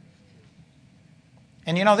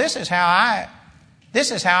 And you know, this is how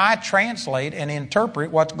I translate and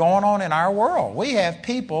interpret what's going on in our world. We have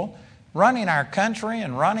people running our country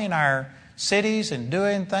and running our cities and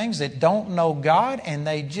doing things that don't know God, and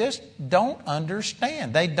they just don't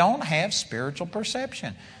understand. They don't have spiritual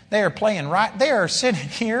perception. They are playing right. They are sitting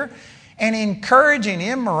here and encouraging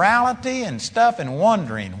immorality and stuff and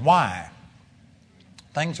wondering why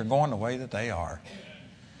things are going the way that they are.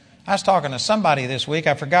 I was talking to somebody this week.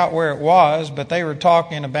 I forgot where it was, but they were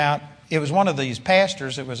talking about, it was one of these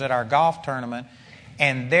pastors that was at our golf tournament,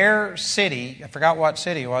 and their city, I forgot what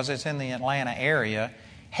city it was, it's in the Atlanta area,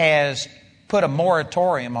 has put a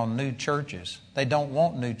moratorium on new churches. They don't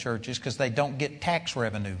want new churches because they don't get tax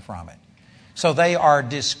revenue from it. So they are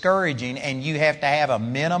discouraging, and you have to have a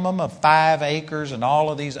minimum of 5 acres and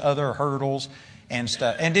all of these other hurdles and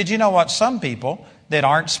stuff. And did you know what? Some people that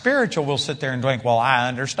aren't spiritual will sit there and think, well, I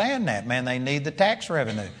understand that, man. They need the tax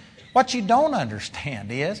revenue. What you don't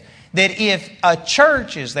understand is that if a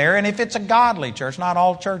church is there, and if it's a godly church, not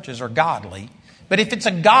all churches are godly, but if it's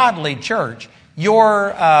a godly church,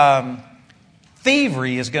 your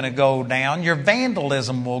thievery is going to go down. Your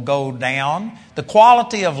vandalism will go down. The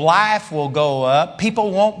quality of life will go up. People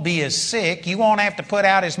won't be as sick. You won't have to put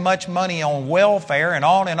out as much money on welfare and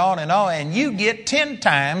on and on and on. And you get 10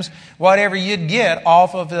 times whatever you'd get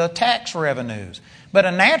off of the tax revenues. But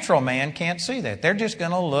a natural man can't see that. They're just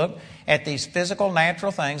going to look at these physical,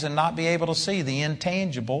 natural things and not be able to see the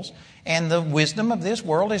intangibles. And the wisdom of this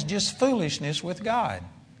world is just foolishness with God.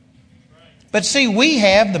 But see, we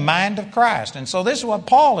have the mind of Christ. And so this is what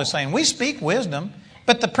Paul is saying. We speak wisdom,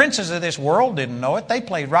 But the princes of this world didn't know it. They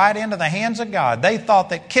played right into the hands of God. They thought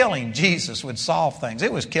that killing Jesus would solve things.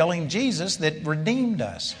 It was killing Jesus that redeemed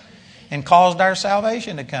us and caused our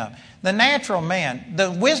salvation to come. The natural man,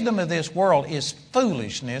 the wisdom of this world is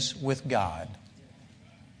foolishness with God.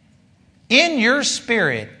 In your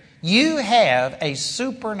spirit, you have a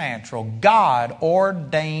supernatural,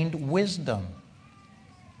 God-ordained wisdom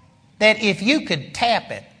that if you could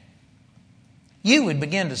tap it, you would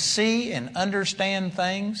begin to see and understand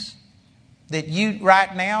things that you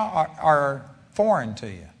right now are foreign to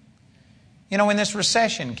you. You know, when this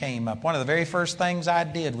recession came up, one of the very first things I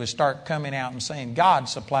did was start coming out and saying, God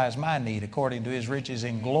supplies my need according to His riches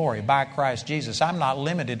in glory by Christ Jesus. I'm not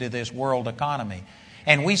limited to this world economy.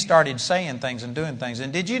 And we started saying things and doing things.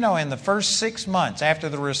 And did you know in the first 6 months after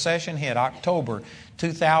the recession hit, October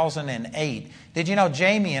 2008, did you know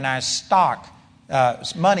Jamie and I's stock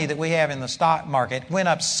money that we have in the stock market went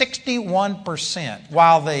up 61%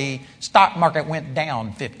 while the stock market went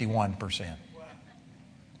down 51%.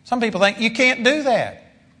 Some people think you can't do that.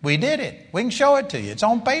 We did it. We can show it to you. It's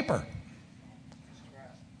on paper.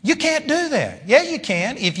 You can't do that. Yeah, you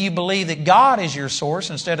can if you believe that God is your source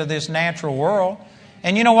instead of this natural world.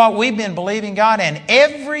 And you know what? We've been believing God, and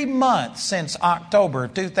every month since October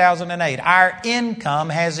 2008, our income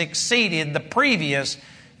has exceeded the previous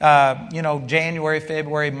January,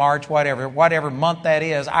 February, March, whatever month that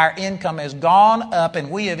is, our income has gone up and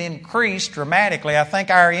we have increased dramatically. I think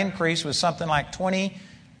our increase was something like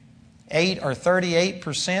 28 or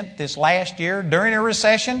 38% this last year during a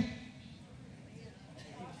recession.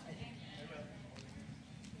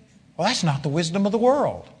 Well, that's not the wisdom of the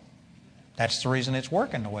world. That's the reason it's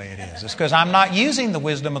working the way it is. It's because I'm not using the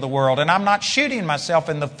wisdom of the world, and I'm not shooting myself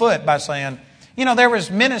in the foot by saying, there was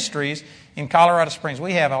ministries in Colorado Springs.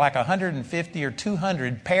 We have like 150 or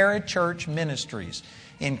 200 parachurch ministries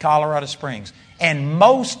in Colorado Springs. And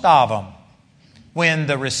most of them, when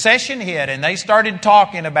the recession hit and they started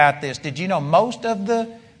talking about this, did you know most of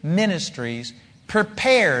the ministries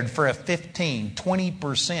prepared for a 15,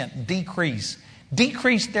 20% decrease?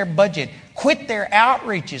 Decreased their budget, quit their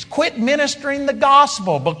outreaches, quit ministering the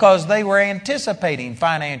gospel because they were anticipating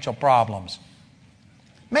financial problems.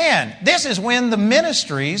 Man, this is when the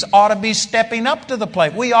ministries ought to be stepping up to the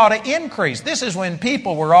plate. We ought to increase. This is when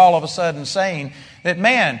people were all of a sudden saying that,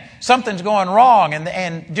 man, something's going wrong.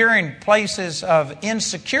 And during places of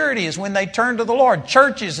insecurity is when they turned to the Lord.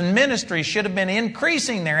 Churches and ministries should have been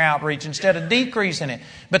increasing their outreach instead of decreasing it.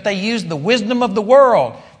 But they used the wisdom of the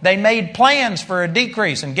world. They made plans for a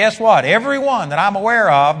decrease. And guess what? Everyone that I'm aware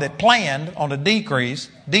of that planned on a decrease,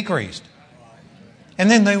 decreased. And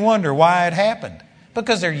then they wonder why it happened.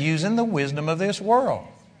 Because they're using the wisdom of this world.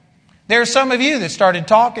 There are some of you that started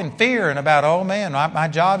talking fear and about, oh man, my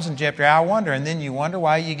job's in jeopardy. I wonder. And then you wonder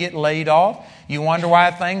why you get laid off. You wonder why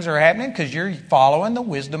things are happening because you're following the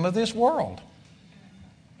wisdom of this world.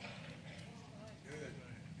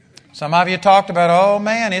 Some of you talked about, oh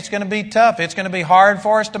man, it's going to be tough. It's going to be hard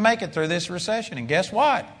for us to make it through this recession. And guess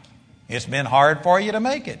what? It's been hard for you to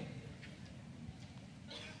make it.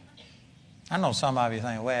 I know some of you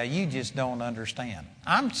think, well, you just don't understand.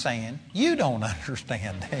 I'm saying you don't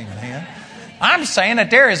understand. Amen. I'm saying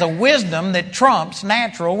that there is a wisdom that trumps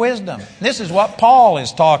natural wisdom. This is what Paul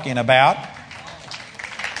is talking about.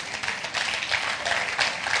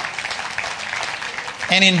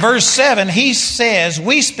 And in verse 7, he says,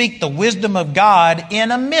 we speak the wisdom of God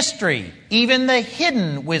in a mystery, even the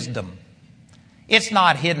hidden wisdom. It's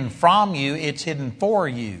not hidden from you, it's hidden for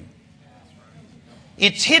you.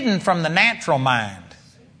 It's hidden from the natural mind.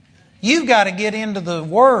 You've got to get into the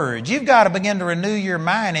Word. You've got to begin to renew your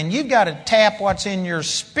mind, and you've got to tap what's in your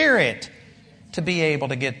spirit to be able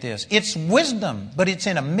to get this. It's wisdom, but it's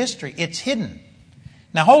in a mystery. It's hidden.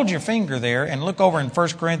 Now hold your finger there and look over in 1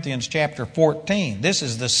 Corinthians chapter 14. This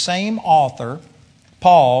is the same author,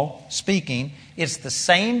 Paul, speaking. It's the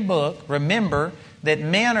same book. Remember that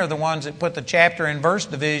men are the ones that put the chapter and verse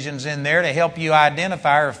divisions in there to help you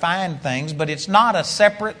identify or find things, but it's not a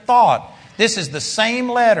separate thought. This is the same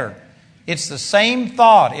letter. It's the same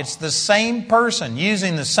thought. It's the same person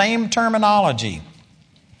using the same terminology.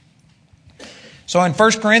 So in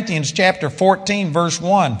 1 Corinthians chapter 14, verse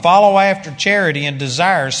 1, follow after charity and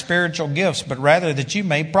desire spiritual gifts, but rather that you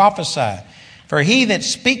may prophesy. For he that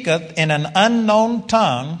speaketh in an unknown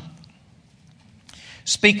tongue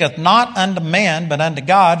speaketh not unto man, but unto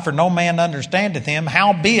God, for no man understandeth him.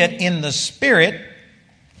 Howbeit in the Spirit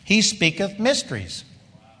he speaketh mysteries.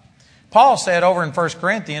 Paul said over in 1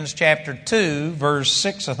 Corinthians chapter 2, verse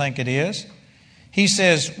 6, I think it is, he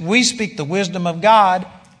says, we speak the wisdom of God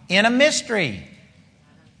in a mystery.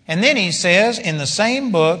 And then he says in the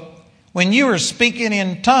same book, When you are speaking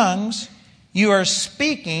in tongues, you are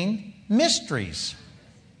speaking mysteries.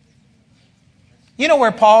 You know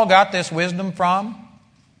where Paul got this wisdom from?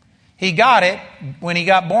 He got it when he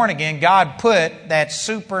got born again. God put that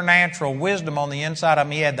supernatural wisdom on the inside of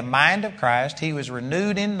him. He had the mind of Christ. He was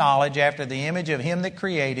renewed in knowledge after the image of Him that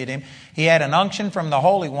created him. He had an unction from the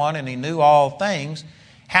Holy One, and he knew all things.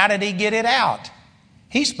 How did he get it out?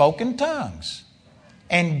 He spoke in tongues.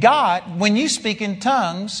 And God, when you speak in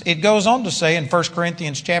tongues, it goes on to say in 1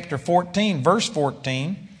 Corinthians chapter 14, verse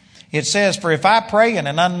 14, it says, "For if I pray in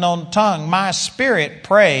an unknown tongue, my spirit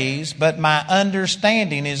prays, but my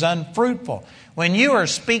understanding is unfruitful." When you are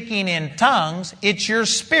speaking in tongues, it's your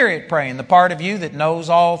spirit praying. The part of you that knows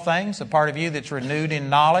all things, the part of you that's renewed in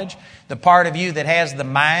knowledge, the part of you that has the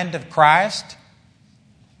mind of Christ,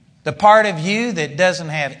 the part of you that doesn't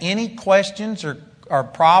have any questions or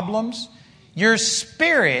problems. Your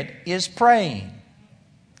spirit is praying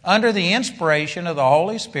under the inspiration of the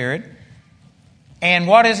Holy Spirit. And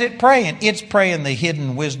what is it praying? It's praying the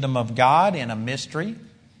hidden wisdom of God in a mystery.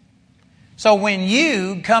 So when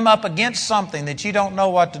you come up against something that you don't know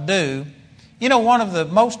what to do, you know, one of the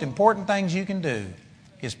most important things you can do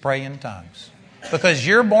is pray in tongues. Because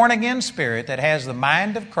your born-again spirit that has the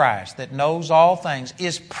mind of Christ, that knows all things,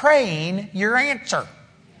 is praying your answer.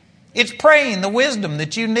 It's praying the wisdom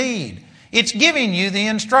that you need. It's giving you the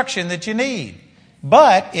instruction that you need.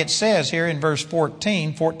 But it says here in verse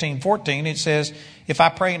 14, it says, "If I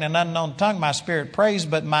pray in an unknown tongue, my spirit prays,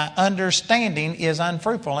 but my understanding is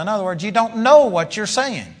unfruitful." In other words, you don't know what you're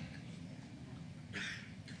saying.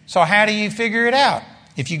 So how do you figure it out?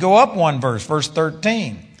 If you go up one verse, verse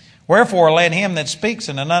 13, "Wherefore let him that speaks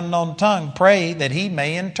in an unknown tongue pray that he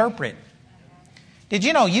may interpret." Did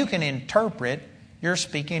you know you can interpret your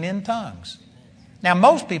speaking in tongues? Now,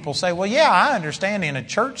 most people say, well, yeah, I understand in a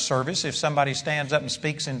church service, if somebody stands up and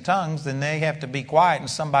speaks in tongues, then they have to be quiet and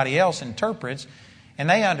somebody else interprets, and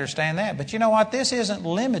they understand that. But you know what? This isn't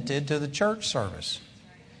limited to the church service.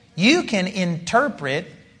 You can interpret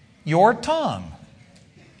your tongue.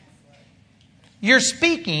 You're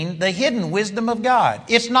speaking the hidden wisdom of God.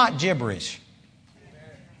 It's not gibberish.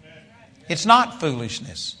 It's not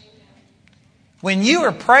foolishness. When you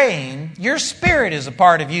are praying, your spirit is a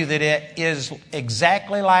part of you that is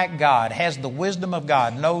exactly like God, has the wisdom of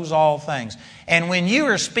God, knows all things. And when you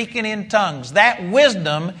are speaking in tongues, that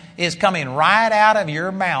wisdom is coming right out of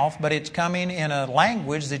your mouth, but it's coming in a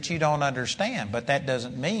language that you don't understand. But that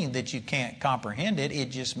doesn't mean that you can't comprehend it. It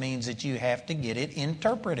just means that you have to get it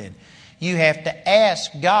interpreted. You have to ask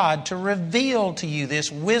God to reveal to you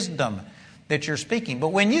this wisdom that you're speaking. But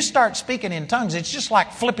when you start speaking in tongues, it's just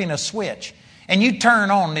like flipping a switch. And you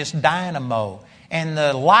turn on this dynamo, and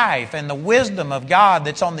the life and the wisdom of God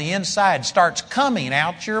that's on the inside starts coming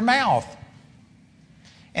out your mouth.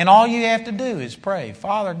 And all you have to do is pray,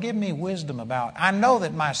 "Father, give me wisdom about, I know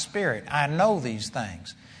that my spirit, I know these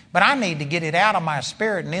things, but I need to get it out of my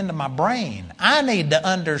spirit and into my brain. I need to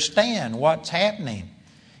understand what's happening."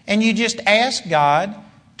 And you just ask God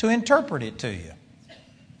to interpret it to you.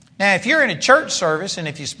 Now, if you're in a church service and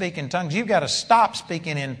if you speak in tongues, you've got to stop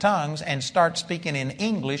speaking in tongues and start speaking in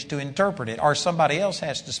English to interpret it, or somebody else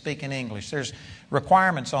has to speak in English. There's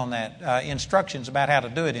requirements on that, instructions about how to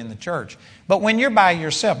do it in the church. But when you're by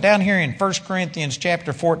yourself, down here in 1 Corinthians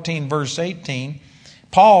chapter 14, verse 18,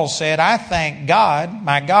 Paul said, "I thank God,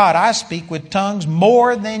 my God, I speak with tongues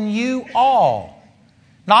more than you all."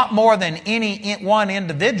 Not more than any one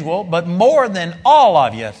individual, but more than all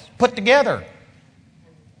of you put together.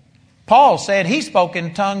 Paul said he spoke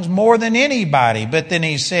in tongues more than anybody, but then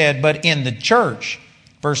he said, "But in the church,"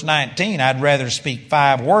 verse 19, "I'd rather speak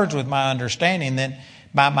 5 words with my understanding than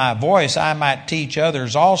by my voice I might teach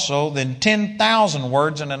others also than 10,000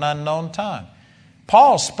 words in an unknown tongue."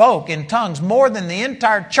 Paul spoke in tongues more than the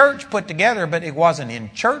entire church put together, but it wasn't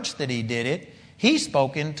in church that he did it. He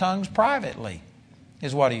spoke in tongues privately,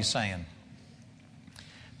 is what he's saying.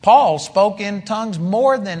 Paul spoke in tongues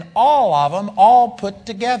more than all of them, all put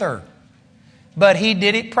together. But he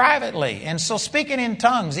did it privately. And so speaking in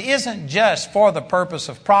tongues isn't just for the purpose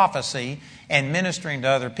of prophecy and ministering to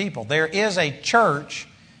other people. There is a church,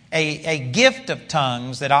 a gift of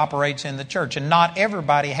tongues that operates in the church. And not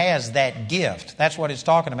everybody has that gift. That's what it's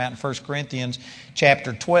talking about in 1 Corinthians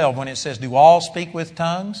chapter 12 when it says, "Do all speak with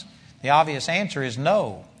tongues?" The obvious answer is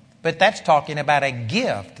no. But that's talking about a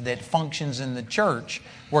gift that functions in the church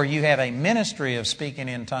where you have a ministry of speaking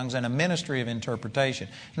in tongues and a ministry of interpretation.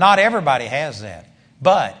 Not everybody has that.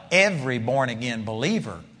 But every born-again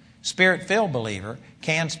believer Spirit-filled believer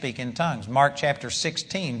can speak in tongues. Mark chapter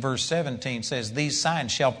 16, verse 17 says, "These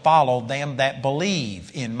signs shall follow them that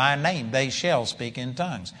believe in my name. They shall speak in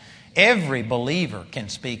tongues." Every believer can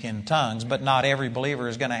speak in tongues, but not every believer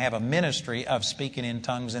is going to have a ministry of speaking in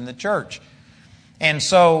tongues in the church. And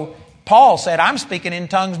so Paul said, "I'm speaking in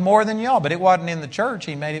tongues more than y'all," but it wasn't in the church.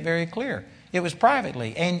 He made it very clear. It was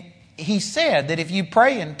privately. And he said that if you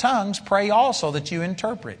pray in tongues, pray also that you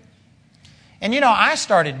interpret. And I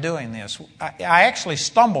started doing this. I actually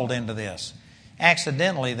stumbled into this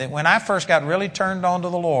accidentally, that when I first got really turned on to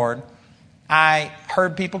the Lord, I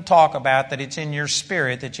heard people talk about that it's in your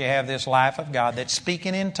spirit that you have this life of God, that's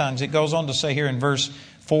speaking in tongues. It goes on to say here in verse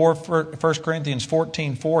 4, 1 Corinthians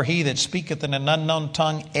 14:4, "He that speaketh in an unknown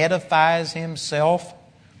tongue edifies himself."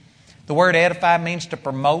 The word edify means to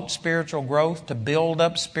promote spiritual growth, to build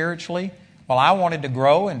up spiritually. Well, I wanted to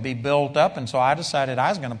grow and be built up, and so I decided I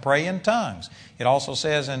was going to pray in tongues. It also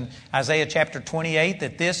says in Isaiah chapter 28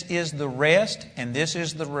 that this is the rest and this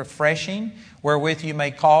is the refreshing wherewith you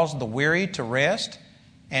may cause the weary to rest.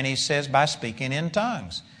 And he says by speaking in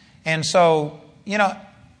tongues. And so,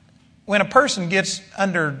 when a person gets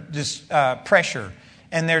under this pressure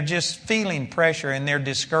and they're just feeling pressure and they're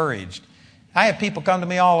discouraged, I have people come to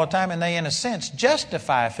me all the time and they, in a sense,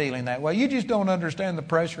 justify feeling that way. "You just don't understand the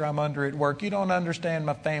pressure I'm under at work. You don't understand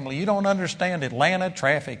my family. You don't understand Atlanta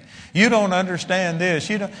traffic. You don't understand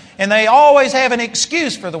this." And they always have an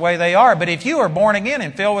excuse for the way they are. But if you are born again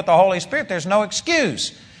and filled with the Holy Spirit, there's no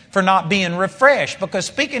excuse for not being refreshed, because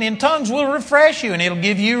speaking in tongues will refresh you and it'll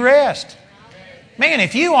give you rest. Man,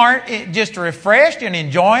 if you aren't just refreshed and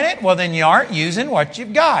enjoying it, well, then you aren't using what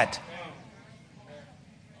you've got.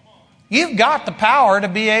 You've got the power to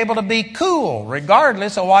be able to be cool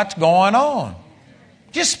regardless of what's going on.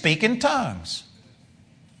 Just speak in tongues.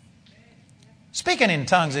 Speaking in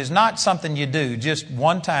tongues is not something you do just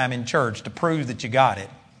one time in church to prove that you got it.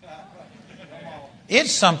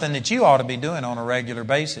 It's something that you ought to be doing on a regular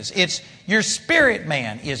basis. It's your spirit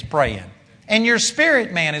man is praying. And your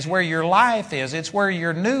spirit man is where your life is. It's where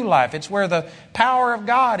your new life. It's where the power of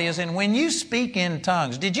God is. And when you speak in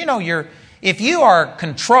tongues, did you know if you are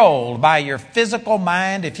controlled by your physical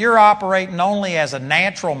mind, if you're operating only as a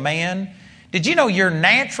natural man, did you know your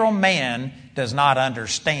natural man does not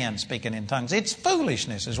understand speaking in tongues? It's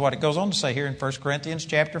foolishness, is what it goes on to say here in 1 Corinthians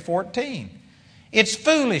chapter 14. It's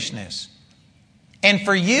foolishness. And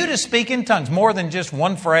for you to speak in tongues, more than just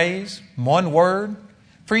one phrase, one word,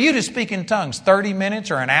 for you to speak in tongues 30 minutes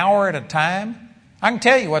or an hour at a time, I can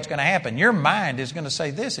tell you what's going to happen. Your mind is going to say,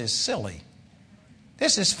 "This is silly.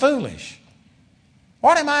 This is foolish.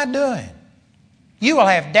 What am I doing?" You will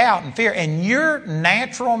have doubt and fear, and your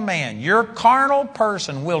natural man, your carnal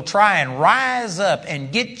person, will try and rise up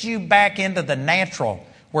and get you back into the natural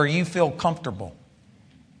where you feel comfortable.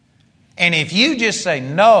 And if you just say,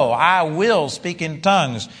 "No, I will speak in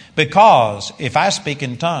tongues, because if I speak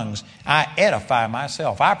in tongues, I edify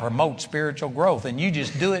myself. I promote spiritual growth," and you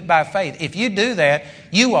just do it by faith. If you do that,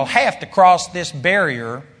 you will have to cross this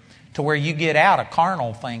barrier to where you get out of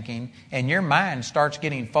carnal thinking and your mind starts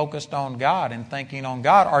getting focused on God and thinking on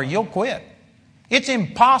God, or you'll quit. It's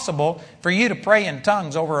impossible for you to pray in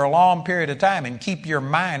tongues over a long period of time and keep your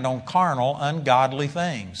mind on carnal, ungodly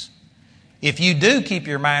things. If you do keep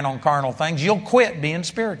your mind on carnal things, you'll quit being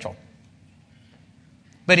spiritual.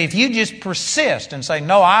 But if you just persist and say,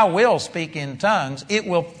 "No, I will speak in tongues," it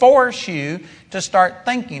will force you to start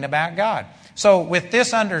thinking about God. So with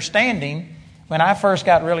this understanding, when I first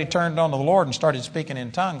got really turned on to the Lord and started speaking in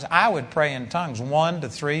tongues, I would pray in tongues 1 to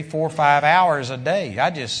 3, 4, 5 hours a day.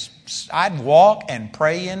 I'd walk and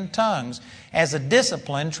pray in tongues as a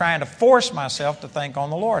discipline, trying to force myself to think on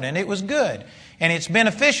the Lord. And it was good. And it's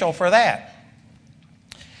beneficial for that.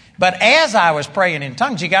 But as I was praying in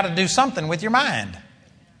tongues, you got to do something with your mind.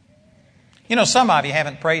 Some of you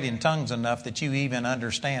haven't prayed in tongues enough that you even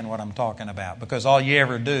understand what I'm talking about, because all you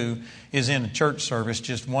ever do is in a church service,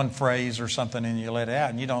 just one phrase or something and you let it out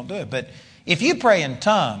and you don't do it. But if you pray in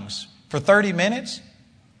tongues for 30 minutes,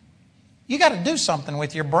 you got to do something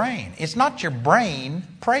with your brain. It's not your brain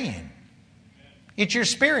praying. It's your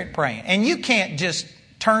spirit praying. And you can't just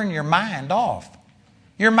turn your mind off.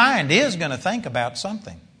 Your mind is going to think about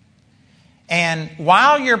something. And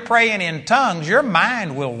while you're praying in tongues, your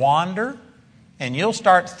mind will wander. And you'll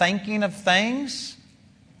start thinking of things.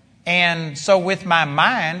 And so with my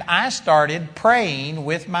mind, I started praying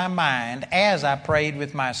with my mind as I prayed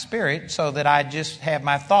with my spirit, so that I just have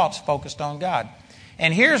my thoughts focused on God.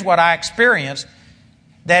 And here's what I experienced,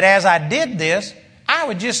 that as I did this, I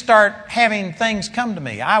would just start having things come to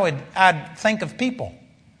me. I'd think of people.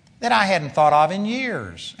 that I hadn't thought of in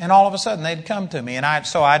years. And all of a sudden they'd come to me. And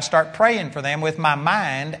so I'd start praying for them with my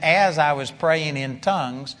mind as I was praying in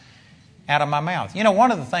tongues out of my mouth. You know,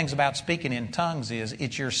 one of the things about speaking in tongues is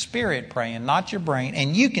it's your spirit praying, not your brain.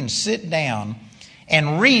 And you can sit down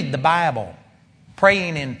and read the Bible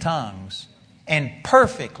praying in tongues and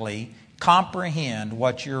perfectly comprehend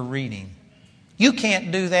what you're reading. You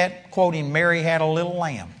can't do that quoting Mary Had a Little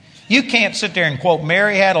Lamb. You can't sit there and quote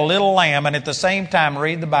Mary Had a Little Lamb and at the same time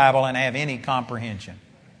read the Bible and have any comprehension.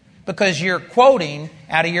 Because you're quoting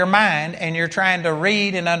out of your mind and you're trying to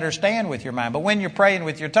read and understand with your mind. But when you're praying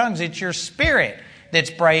with your tongues, it's your spirit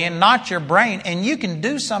that's praying, not your brain. And you can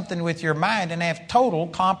do something with your mind and have total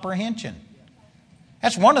comprehension.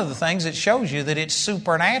 That's one of the things that shows you that it's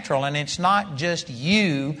supernatural and it's not just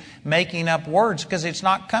you making up words, because it's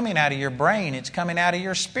not coming out of your brain. It's coming out of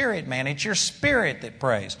your spirit, man. It's your spirit that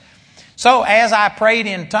prays. So as I prayed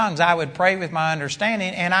in tongues, I would pray with my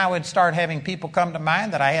understanding, and I would start having people come to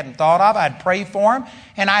mind that I hadn't thought of. I'd pray for them,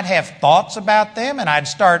 and I'd have thoughts about them, and I'd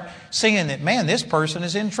start seeing that, man, this person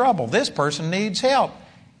is in trouble. This person needs help.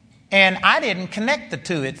 And I didn't connect the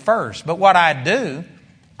two at first, but what I'd do,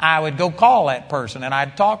 I would go call that person, and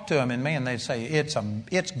I'd talk to them, and man, they'd say,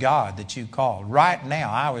 it's God that you called. Right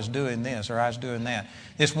now, I was doing this or I was doing that.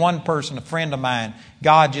 This one person, a friend of mine,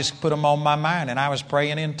 God just put them on my mind, and I was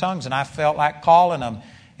praying in tongues, and I felt like calling them.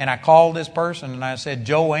 And I called this person, and I said,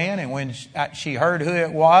 Joanne, and when she heard who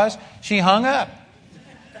it was, she hung up.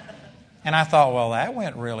 And I thought, well, that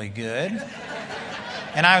went really good.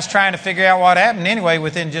 And I was trying to figure out what happened. Anyway,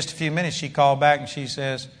 within just a few minutes, she called back, and she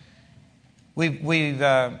says,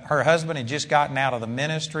 her husband had just gotten out of the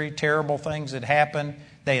ministry. Terrible things had happened.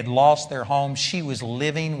 They had lost their home. She was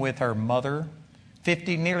living with her mother,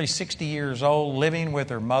 50, nearly 60 years old, living with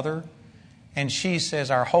her mother. And she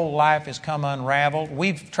says, our whole life has come unraveled.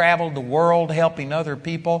 We've traveled the world helping other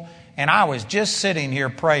people. And I was just sitting here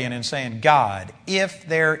praying and saying, God, if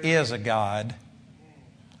there is a God,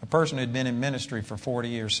 a person who had been in ministry for 40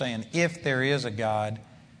 years saying, if there is a God,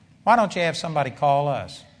 why don't you have somebody call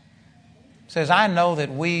us? Says, I know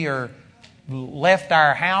that we are left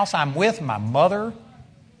our house. I'm with my mother.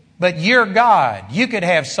 But you're God. You could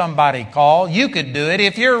have somebody call. You could do it.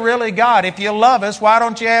 If you're really God, if you love us, why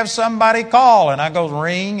don't you have somebody call? And I go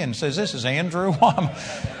ring and says, this is Andrew.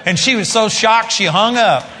 And she was so shocked she hung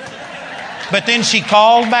up. But then she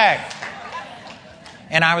called back.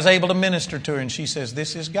 And I was able to minister to her. And she says,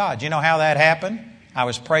 this is God. You know how that happened? I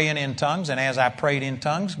was praying in tongues, and as I prayed in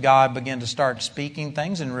tongues, God began to start speaking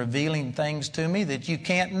things and revealing things to me that you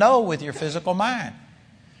can't know with your physical mind.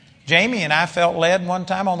 Jamie and I felt led one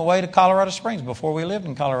time on the way to Colorado Springs, before we lived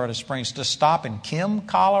in Colorado Springs, to stop in Kim,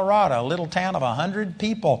 Colorado, a little town of 100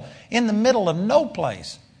 people in the middle of no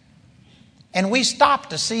place. And we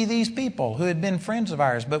stopped to see these people who had been friends of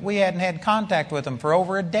ours, but we hadn't had contact with them for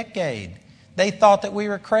over a decade. They thought that we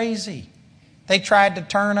were crazy. They tried to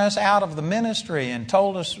turn us out of the ministry and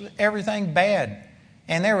told us everything bad.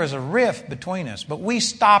 And there was a rift between us. But we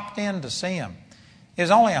stopped in to see them.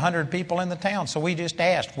 There's only 100 people in the town. So we just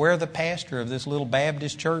asked where the pastor of this little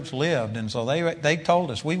Baptist church lived. And so they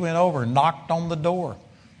told us. We went over and knocked on the door.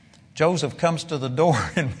 Joseph comes to the door.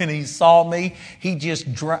 And when he saw me, he just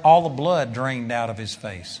all the blood drained out of his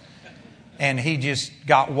face. And he just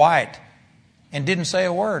got white and didn't say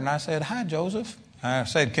a word. And I said, hi, Joseph. I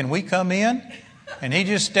said, can we come in? And he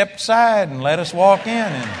just stepped aside and let us walk in.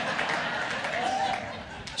 And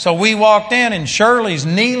so we walked in, and Shirley's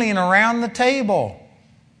kneeling around the table.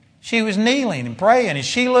 She was kneeling and praying, and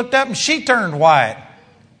she looked up and she turned white.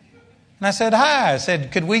 And I said, hi. I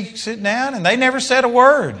said, could we sit down? And they never said a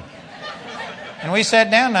word. And we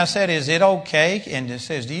sat down, and I said, is it okay? And it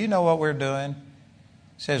says, do you know what we're doing? It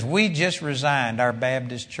says, we just resigned our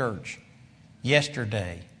Baptist church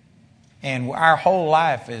yesterday. And our whole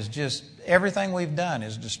life is just, everything we've done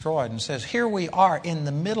is destroyed. And says, here we are in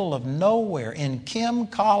the middle of nowhere in Kim,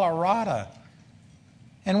 Colorado.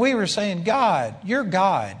 And we were saying, God, you're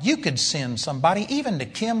God. You could send somebody, even to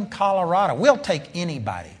Kim, Colorado. We'll take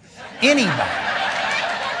anybody. Anybody.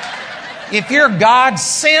 If you're God,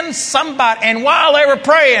 send somebody. And while they were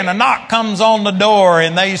praying, a knock comes on the door,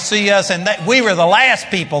 and they see us, and we were the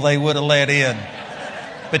last people they would have let in.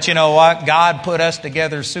 But you know what? God put us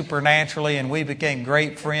together supernaturally, and we became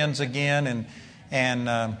great friends again.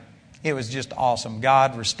 And it was just awesome.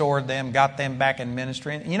 God restored them, got them back in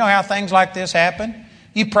ministry. And you know how things like this happen?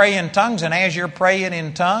 You pray in tongues, and as you're praying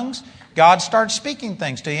in tongues, God starts speaking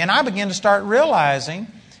things to you. And I began to start realizing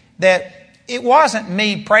that it wasn't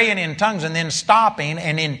me praying in tongues and then stopping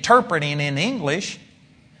and interpreting in English.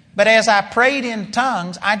 But as I prayed in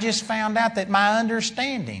tongues, I just found out that my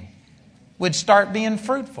understanding would start being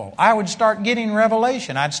fruitful. I would start getting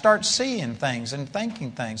revelation. I'd start seeing things and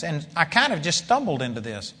thinking things. And I kind of just stumbled into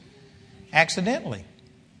this accidentally.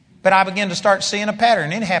 But I began to start seeing a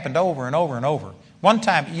pattern. It happened over and over and over. One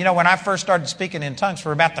time, when I first started speaking in tongues,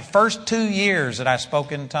 for about the first 2 years that I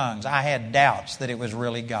spoke in tongues, I had doubts that it was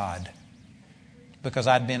really God. Because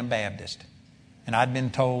I'd been a Baptist. And I'd been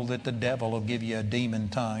told that the devil will give you a demon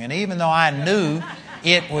tongue. And even though I knew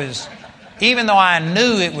it was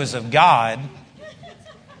of God,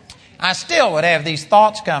 I still would have these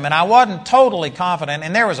thoughts come. And I wasn't totally confident.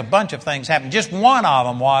 And there was a bunch of things happening. Just one of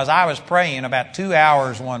them was I was praying about 2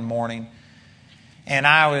 hours one morning. And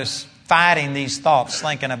I was fighting these thoughts,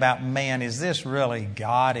 thinking about, man, is this really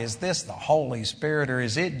God? Is this the Holy Spirit? Or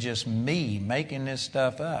is it just me making this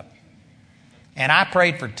stuff up? And I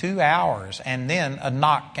prayed for 2 hours. And then a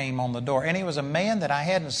knock came on the door. And it was a man that I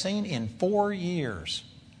hadn't seen in 4 years.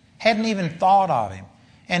 Hadn't even thought of him.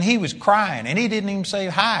 And he was crying, and he didn't even say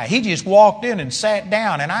hi. He just walked in and sat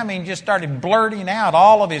down, and just started blurting out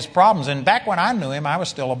all of his problems. And back when I knew him, I was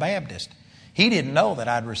still a Baptist. He didn't know that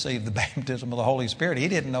I'd received the baptism of the Holy Spirit. He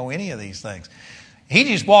didn't know any of these things. He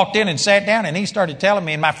just walked in and sat down, and he started telling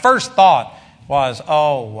me, and my first thought was,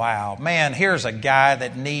 oh, wow, man, here's a guy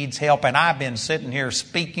that needs help, and I've been sitting here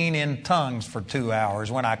speaking in tongues for 2 hours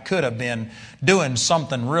when I could have been doing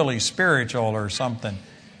something really spiritual or something.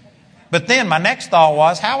 But then my next thought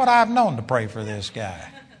was, how would I have known to pray for this guy?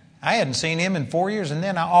 I hadn't seen him in 4 years, and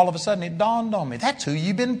then all of a sudden it dawned on me, that's who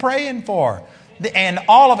you've been praying for. And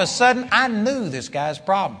all of a sudden, I knew this guy's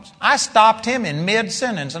problems. I stopped him in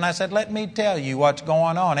mid-sentence, and I said, let me tell you what's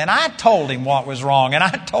going on. And I told him what was wrong, and I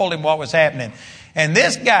told him what was happening. And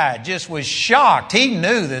this guy just was shocked. He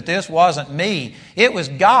knew that this wasn't me. It was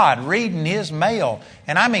God reading his mail.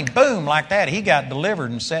 And boom, like that, he got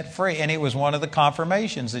delivered and set free. And it was one of the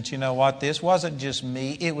confirmations that, this wasn't just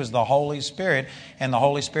me. It was the Holy Spirit, and the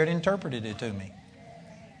Holy Spirit interpreted it to me.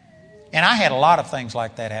 And I had a lot of things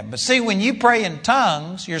like that happen. But see, when you pray in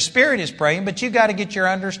tongues, your spirit is praying, but you got to get your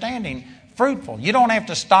understanding fruitful. You don't have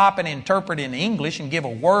to stop and interpret in English and give a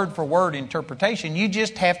word-for-word interpretation. You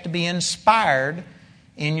just have to be inspired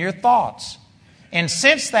in your thoughts. And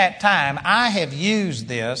since that time, I have used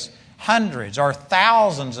this hundreds or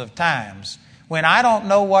thousands of times. When I don't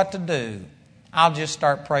know what to do, I'll just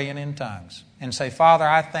start praying in tongues and say, Father,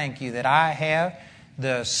 I thank you that I have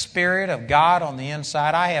the Spirit of God on the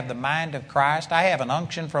inside. I have the mind of Christ. I have an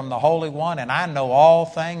unction from the Holy One, and I know all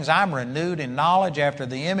things. I'm renewed in knowledge after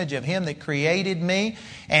the image of Him that created me.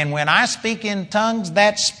 And when I speak in tongues,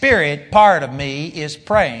 that Spirit part of me is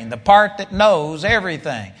praying, the part that knows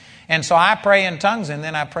everything. And so I pray in tongues, and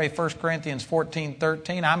then I pray 1 Corinthians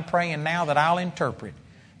 14:13. I'm praying now that I'll interpret.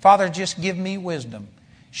 Father, just give me wisdom.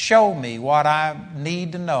 Show me what I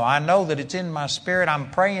need to know. I know that it's in my spirit.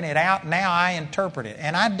 I'm praying it out. Now I interpret it.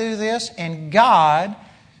 And I do this, and God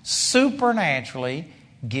supernaturally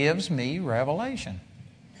gives me revelation.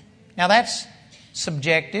 Now that's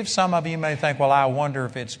subjective. Some of you may think, well, I wonder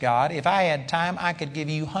if it's God. If I had time, I could give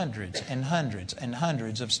you hundreds and hundreds and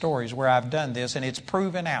hundreds of stories where I've done this, and it's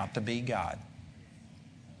proven out to be God.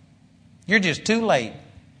 You're just too late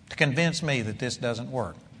to convince me that this doesn't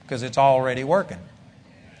work, because it's already working.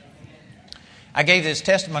 I gave this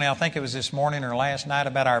testimony, I think it was this morning or last night,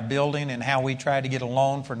 about our building and how we tried to get a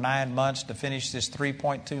loan for 9 months to finish this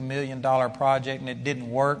 $3.2 million project, and it didn't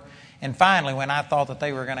work. And finally, when I thought that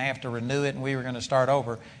they were going to have to renew it and we were going to start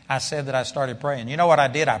over, I said that I started praying. You know what I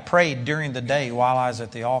did? I prayed during the day while I was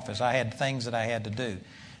at the office. I had things that I had to do.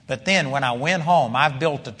 But then when I went home, I've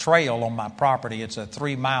built a trail on my property. It's a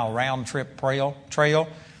 3-mile round-trip trail.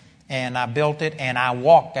 And I built it, and I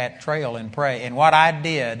walked that trail and prayed. And what I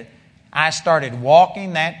did, I started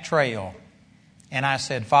walking that trail, and I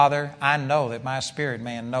said, Father, I know that my spirit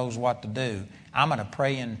man knows what to do. I'm going to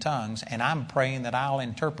pray in tongues, and I'm praying that I'll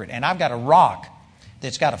interpret. And I've got a rock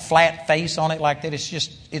that's got a flat face on it like that.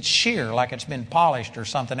 It's sheer, like it's been polished or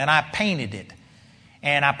something, and I painted it.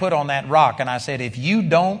 And I put on that rock, and I said, if you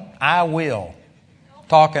don't, I will.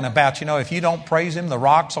 Talking about, if you don't praise Him, the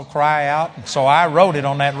rocks will cry out. And so I wrote it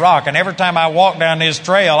on that rock, and every time I walk down this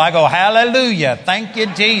trail, I go, hallelujah, thank you,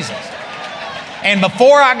 Jesus. And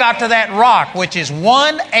before I got to that rock, which is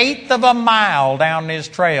 1/8 of a mile down this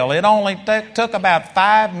trail, it only took about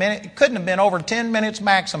 5 minutes. It couldn't have been over 10 minutes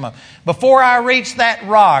maximum. Before I reached that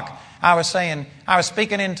rock, I was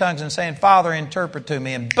speaking in tongues and saying, Father, interpret to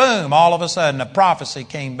me. And boom, all of a sudden, a prophecy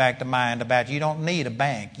came back to mind about you don't need a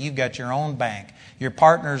bank. You've got your own bank. Your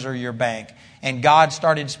partners are your bank. And God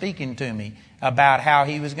started speaking to me about how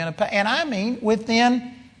He was going to pay. And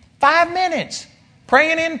within 5 minutes,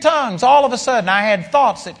 praying in tongues, all of a sudden I had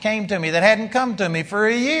thoughts that came to me that hadn't come to me for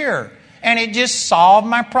a year. And it just solved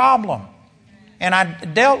my problem. And I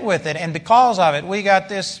dealt with it, and because of it, we got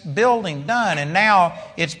this building done, and now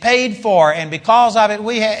it's paid for. And because of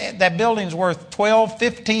it, that building's worth $12,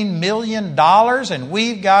 $15 million, and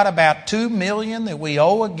we've got about $2 million that we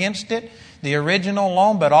owe against it, the original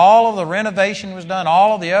loan. But all of the renovation was done,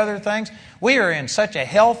 all of the other things. We are in such a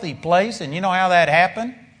healthy place, and you know how that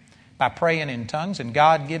happened? By praying in tongues, and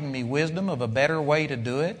God giving me wisdom of a better way to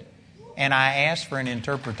do it. And I asked for an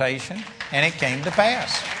interpretation, and it came to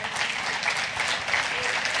pass.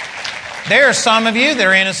 There are some of you that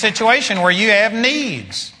are in a situation where you have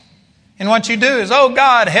needs. And what you do is, oh,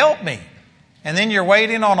 God, help me. And then you're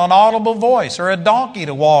waiting on an audible voice or a donkey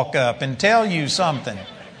to walk up and tell you something.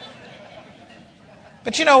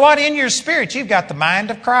 But you know what? In your spirit, you've got the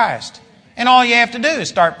mind of Christ. And all you have to do is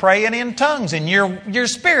start praying in tongues. And your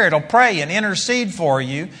spirit will pray and intercede for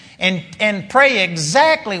you and pray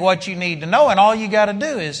exactly what you need to know. And all you got to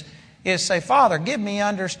do is say, Father, give me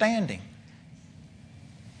understanding.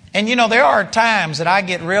 And you know, there are times that I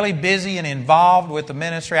get really busy and involved with the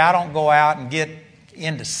ministry. I don't go out and get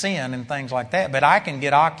into sin and things like that, but I can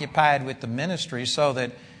get occupied with the ministry so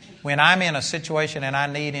that when I'm in a situation and I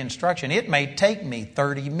need instruction, it may take me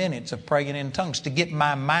 30 minutes of praying in tongues to get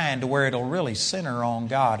my mind to where it'll really center on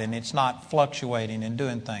God and it's not fluctuating and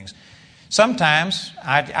doing things. Sometimes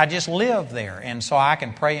I just live there, and so I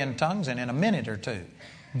can pray in tongues and in a minute or two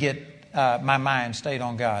get my mind stayed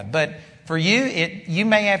on God. But for you, you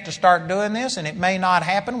may have to start doing this, and it may not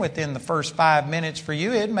happen within the first 5 minutes for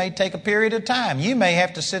you. It may take a period of time. You may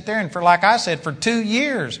have to sit there and, like I said, for 2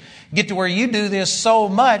 years, get to where you do this so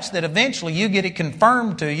much that eventually you get it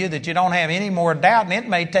confirmed to you that you don't have any more doubt. And it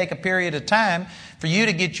may take a period of time for you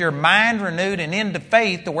to get your mind renewed and into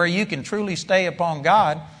faith to where you can truly stay upon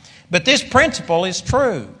God. But this principle is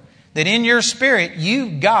true, that in your spirit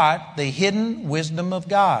you've got the hidden wisdom of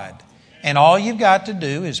God. And all you've got to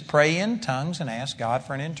do is pray in tongues and ask God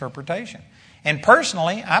for an interpretation. And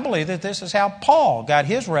personally, I believe that this is how Paul got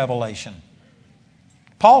his revelation.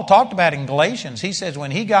 Paul talked about in Galatians, he says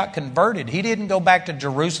when he got converted, he didn't go back to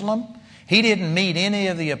Jerusalem. He didn't meet any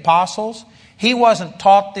of the apostles. He wasn't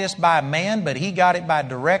taught this by man, but he got it by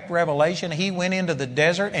direct revelation. He went into the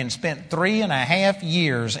desert and spent 3.5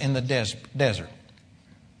 years in the desert.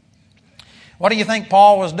 What do you think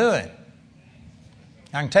Paul was doing?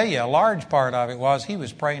 I can tell you a large part of it was he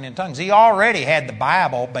was praying in tongues. He already had the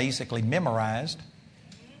Bible basically memorized.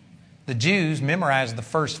 The Jews memorized the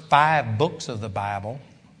first 5 books of the Bible.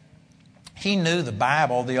 He knew the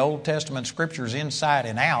Bible, the Old Testament Scriptures inside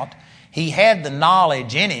and out. He had the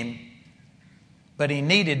knowledge in him, but he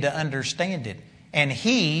needed to understand it. And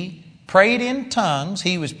he prayed in tongues.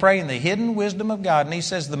 He was praying the hidden wisdom of God. And he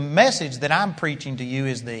says, the message that I'm preaching to you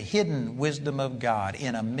is the hidden wisdom of God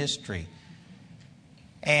in a mystery.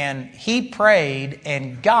 And he prayed,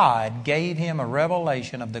 and God gave him a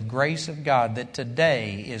revelation of the grace of God that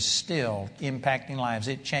today is still impacting lives.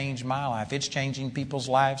 It changed my life. It's changing people's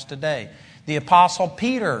lives today. The Apostle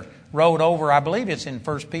Peter wrote over, I believe it's in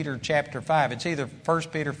 1 Peter chapter 5. It's either 1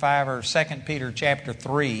 Peter 5 or 2 Peter chapter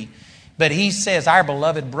 3. But he says, our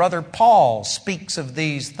beloved brother Paul speaks of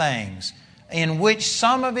these things, in which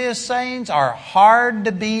some of his sayings are hard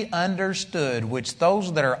to be understood, which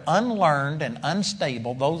those that are unlearned and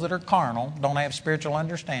unstable, those that are carnal, don't have spiritual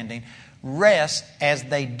understanding, rest as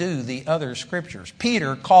they do the other Scriptures.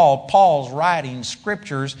 Peter called Paul's writings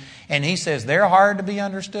Scriptures, and he says they're hard to be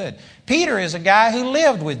understood. Peter is a guy who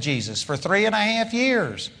lived with Jesus for 3.5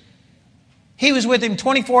 years. He was with him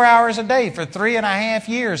 24 hours a day for 3.5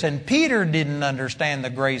 years, and Peter didn't understand the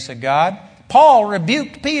grace of God. Paul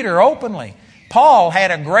rebuked Peter openly. Paul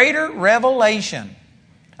had a greater revelation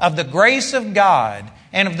of the grace of God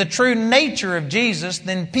and of the true nature of Jesus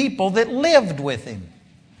than people that lived with him,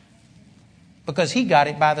 because he got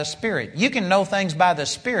it by the Spirit. You can know things by the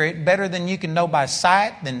Spirit better than you can know by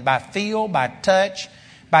sight, than by feel, by touch,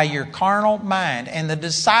 by your carnal mind. And the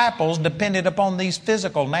disciples depended upon these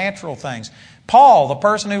physical, natural things. Paul, the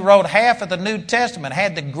person who wrote half of the New Testament,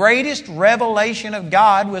 had the greatest revelation of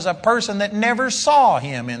God, was a person that never saw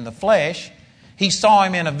Him in the flesh. He saw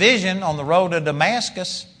Him in a vision on the road to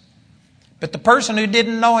Damascus. But the person who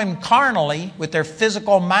didn't know Him carnally with their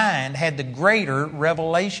physical mind had the greater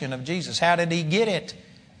revelation of Jesus. How did he get it?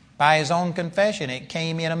 By his own confession. It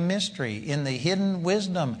came in a mystery, in the hidden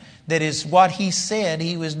wisdom that is what he said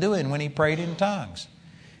he was doing when he prayed in tongues.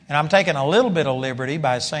 And I'm taking a little bit of liberty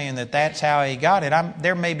by saying that that's how he got it.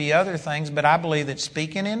 There may be other things, but I believe that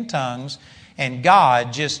speaking in tongues and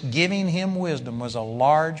God just giving him wisdom was a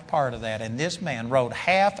large part of that. And this man wrote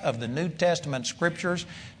half of the New Testament Scriptures,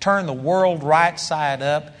 turned the world right side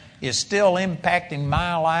up, is still impacting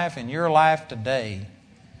my life and your life today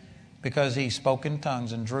because He spoke in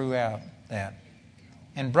tongues and drew out that.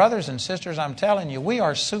 And brothers and sisters, I'm telling you, we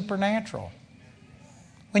are supernatural.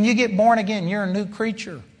 When you get born again, you're a new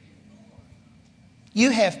creature.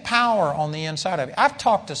 You have power on the inside of you. I've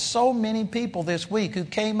talked to so many people this week who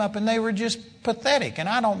came up and they were just pathetic. And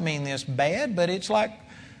I don't mean this bad, but it's like,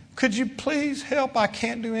 could you please help? I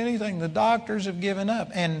can't do anything. The doctors have given up.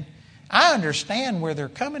 And I understand where they're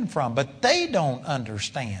coming from, but they don't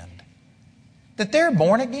understand that they're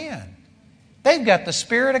born again. They've got the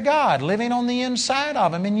Spirit of God living on the inside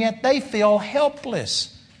of them, and yet they feel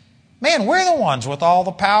helpless. Man, we're the ones with all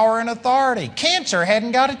the power and authority. Cancer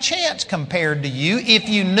hadn't got a chance compared to you if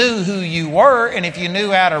you knew who you were and if you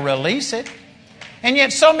knew how to release it. And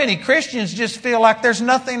yet so many Christians just feel like there's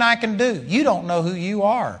nothing I can do. You don't know who you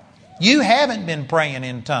are. You haven't been praying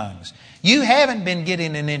in tongues. You haven't been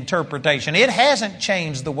getting an interpretation. It hasn't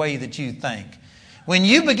changed the way that you think. When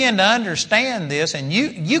you begin to understand this and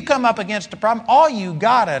you come up against a problem, all you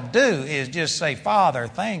got to do is just say, Father,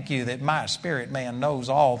 thank you that my spirit man knows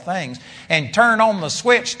all things. And turn on the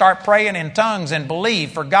switch, start praying in tongues and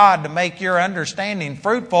believe for God to make your understanding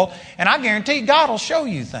fruitful. And I guarantee God will show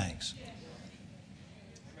you things.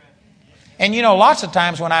 And you know, lots of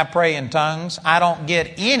times when I pray in tongues, I don't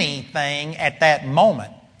get anything at that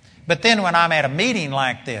moment. But then when I'm at a meeting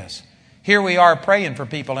like this, here we are praying for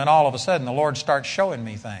people, and all of a sudden the Lord starts showing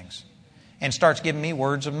me things and starts giving me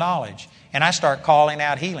words of knowledge. And I start calling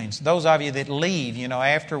out healings. Those of you that leave, you know,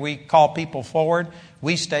 after we call people forward,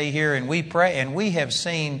 we stay here and we pray. And we've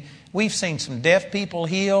seen some deaf people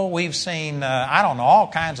heal. We've seen, all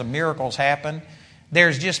kinds of miracles happen.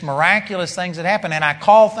 There's just miraculous things that happen. And I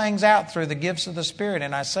call things out through the gifts of the Spirit,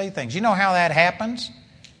 and I say things. You know how that happens?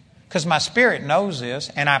 Because my spirit knows this,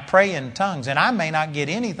 and I pray in tongues. And I may not get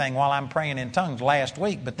anything while I'm praying in tongues last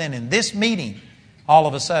week, but then in this meeting, all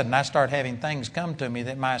of a sudden I start having things come to me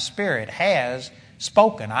that my spirit has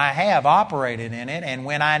spoken. I have operated in it, and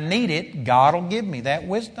when I need it, God will give me that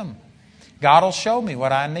wisdom. God will show me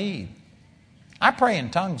what I need. I pray in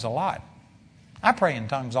tongues a lot. I pray in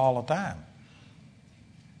tongues all the time.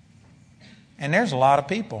 And there's a lot of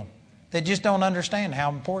people that just don't understand how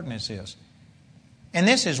important this is. And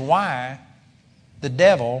this is why the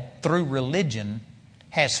devil, through religion,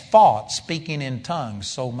 has fought speaking in tongues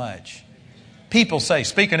so much. People say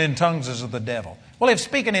speaking in tongues is of the devil. Well, if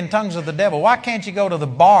speaking in tongues is of the devil, why can't you go to the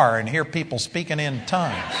bar and hear people speaking in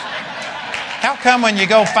tongues? How come when you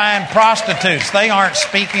go find prostitutes, they aren't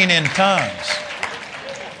speaking in tongues?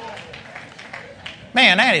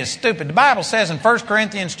 Man, that is stupid. The Bible says in 1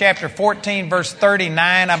 Corinthians chapter 14, verse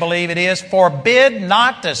 39, I believe it is, forbid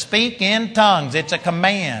not to speak in tongues. It's a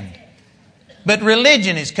command. But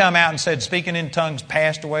religion has come out and said speaking in tongues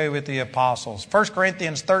passed away with the apostles. 1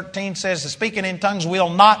 Corinthians 13 says the speaking in tongues will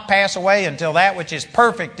not pass away until that which is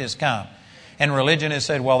perfect is come. And religion has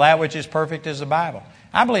said, well, that which is perfect is the Bible.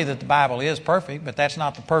 I believe that the Bible is perfect, but that's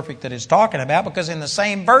not the perfect that it's talking about, because in the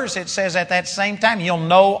same verse it says at that same time, you'll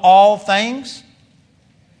know all things.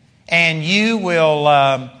 And you will,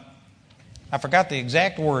 I forgot the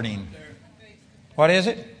exact wording. What is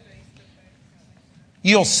it?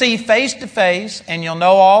 You'll see face to face and you'll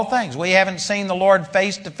know all things. We haven't seen the Lord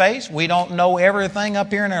face to face. We don't know everything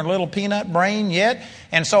up here in our little peanut brain yet.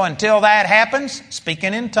 And so until that happens,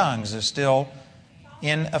 speaking in tongues is still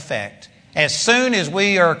in effect. As soon as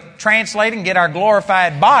we are translating, get our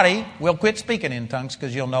glorified body, we'll quit speaking in tongues,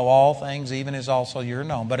 because you'll know all things, even as also you're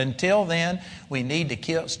known. But until then, we need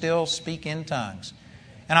to still speak in tongues.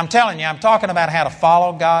 And I'm telling you, I'm talking about how to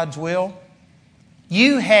follow God's will.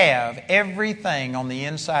 You have everything on the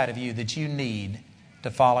inside of you that you need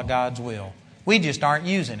to follow God's will. We just aren't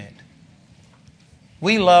using it.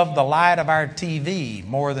 We love the light of our TV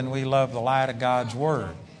more than we love the light of God's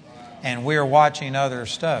Word. And we're watching other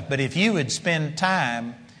stuff. But if you would spend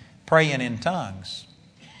time praying in tongues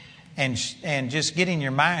and just getting your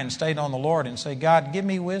mind stayed on the Lord and say, God, give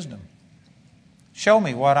me wisdom. Show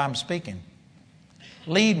me what I'm speaking.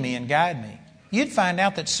 Lead me and guide me. You'd find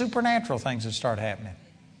out that supernatural things would start happening.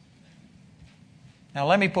 Now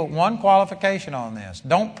let me put one qualification on this.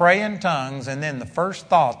 Don't pray in tongues and then the first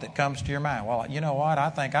thought that comes to your mind, well, you know what? I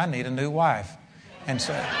think I need a new wife. And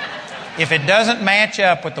so if it doesn't match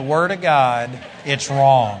up with the Word of God, it's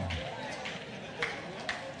wrong.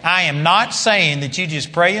 I am not saying that you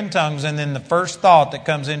just pray in tongues and then the first thought that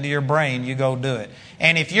comes into your brain, you go do it.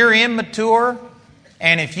 And if you're immature,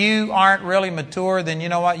 and if you aren't really mature, then you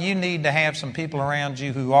know what? You need to have some people around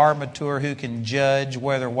you who are mature, who can judge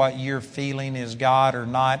whether what you're feeling is God or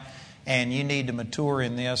not. and you need to mature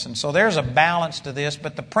in this. And so there's a balance to this,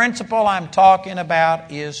 but the principle I'm talking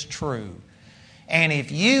about is true. And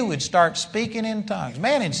if you would start speaking in tongues,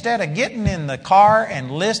 man, instead of getting in the car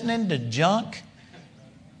and listening to junk,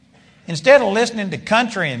 instead of listening to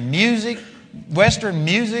country and music, Western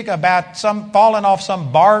music about some falling off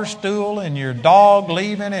some bar stool and your dog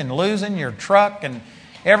leaving and losing your truck and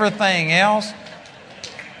everything else,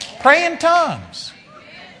 pray in tongues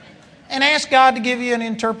and ask God to give you an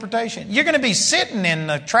interpretation. You're going to be sitting in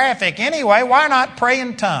the traffic anyway. Why not pray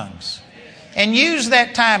in tongues? And use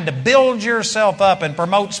that time to build yourself up and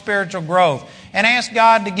promote spiritual growth and ask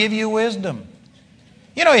God to give you wisdom.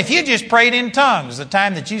 You know, if you just prayed in tongues the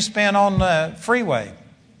time that you spent on the freeway,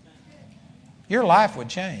 your life would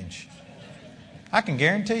change. I can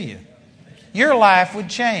guarantee you. Your life would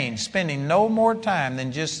change spending no more time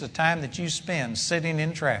than just the time that you spend sitting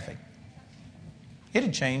in traffic.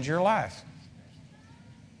 It'd change your life.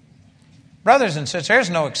 Brothers and sisters, there's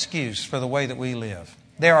no excuse for the way that we live.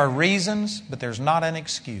 There are reasons, but there's not an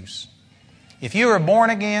excuse. If you were born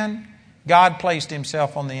again, God placed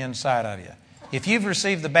Himself on the inside of you. If you've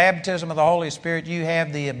received the baptism of the Holy Spirit, you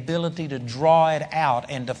have the ability to draw it out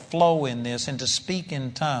and to flow in this and to speak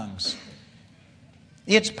in tongues.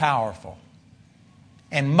 It's powerful.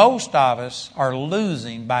 And most of us are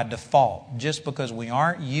losing by default just because we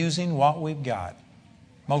aren't using what we've got.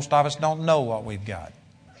 Most of us don't know what we've got.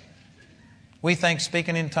 We think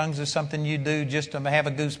speaking in tongues is something you do just to have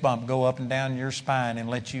a goosebump go up and down your spine and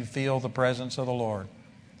let you feel the presence of the Lord.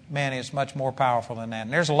 Man, it's much more powerful than that.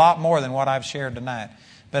 And there's a lot more than what I've shared tonight.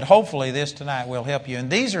 But hopefully this tonight will help you.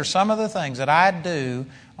 And these are some of the things that I do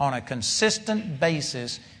on a consistent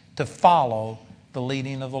basis to follow the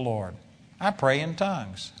leading of the Lord. I pray in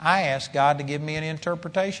tongues. I ask God to give me an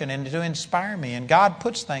interpretation and to inspire me. And God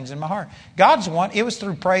puts things in my heart. God's one. It was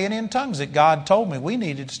through praying in tongues that God told me we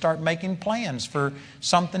needed to start making plans for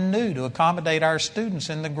something new to accommodate our students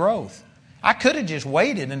in the growth. I could have just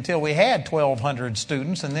waited until we had 1,200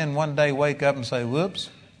 students and then one day wake up and say, whoops,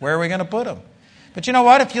 where are we going to put them? But you know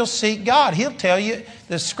what? If you'll seek God, He'll tell you.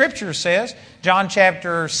 The Scripture says, John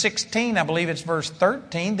chapter 16, I believe it's verse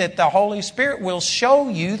 13, that the Holy Spirit will show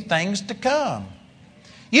you things to come.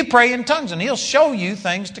 You pray in tongues and He'll show you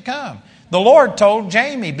things to come. The Lord told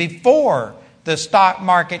Jamie before the stock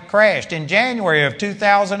market crashed in January of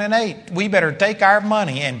 2008, we better take our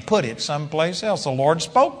money and put it someplace else. The Lord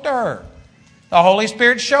spoke to her. The Holy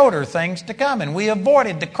Spirit showed her things to come, and we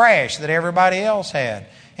avoided the crash that everybody else had.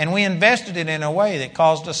 And we invested it in a way that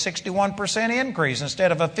caused a 61% increase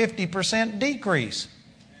instead of a 50% decrease.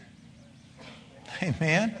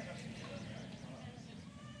 Amen.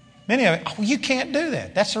 Many of you, oh, you can't do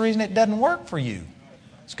that. That's the reason it doesn't work for you.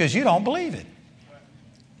 It's because you don't believe it.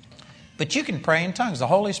 But you can pray in tongues. The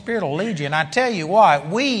Holy Spirit will lead you. And I tell you what,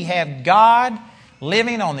 we have God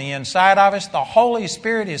living on the inside of us. The Holy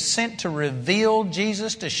Spirit is sent to reveal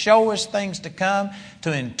Jesus, to show us things to come,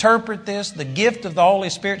 to interpret this. The gift of the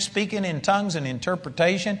Holy Spirit, speaking in tongues and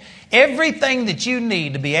interpretation. Everything that you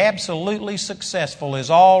need to be absolutely successful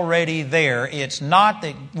is already there. It's not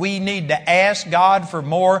that we need to ask God for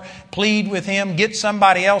more, plead with Him, get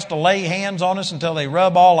somebody else to lay hands on us until they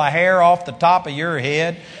rub all the hair off the top of your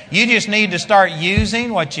head. You just need to start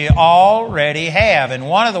using what you already have. And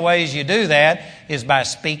one of the ways you do that is by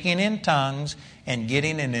speaking in tongues and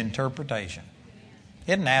getting an interpretation.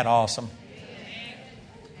 Isn't that awesome?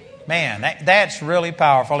 Man, that's really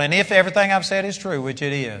powerful. And if everything I've said is true, which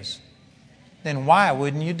it is, then why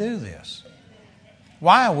wouldn't you do this?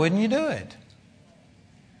 Why wouldn't you do it?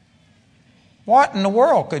 What in the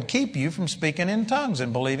world could keep you from speaking in tongues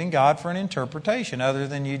and believing God for an interpretation other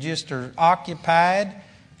than you just are occupied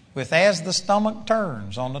with As the Stomach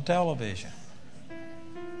Turns on the television?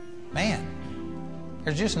 Man,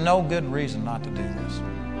 there's just no good reason not to do this.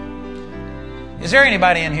 Is there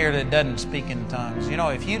anybody in here that doesn't speak in tongues? You know,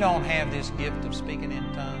 if you don't have this gift of speaking in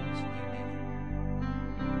tongues,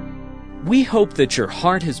 we hope that your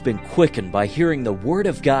heart has been quickened by hearing the Word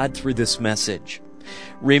of God through this message.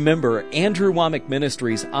 Remember, Andrew Wommack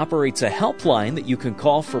Ministries operates a helpline that you can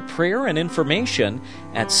call for prayer and information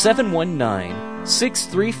at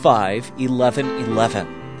 719-635-1111.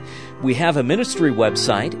 We have a ministry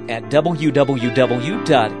website at www.awmi.net,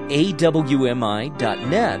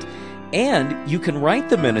 and you can write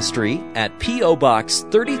the ministry at P.O. Box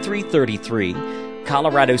 3333,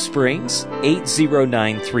 Colorado Springs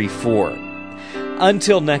 80934.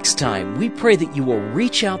 Until next time, we pray that you will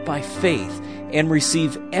reach out by faith and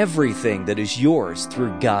receive everything that is yours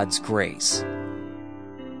through God's grace.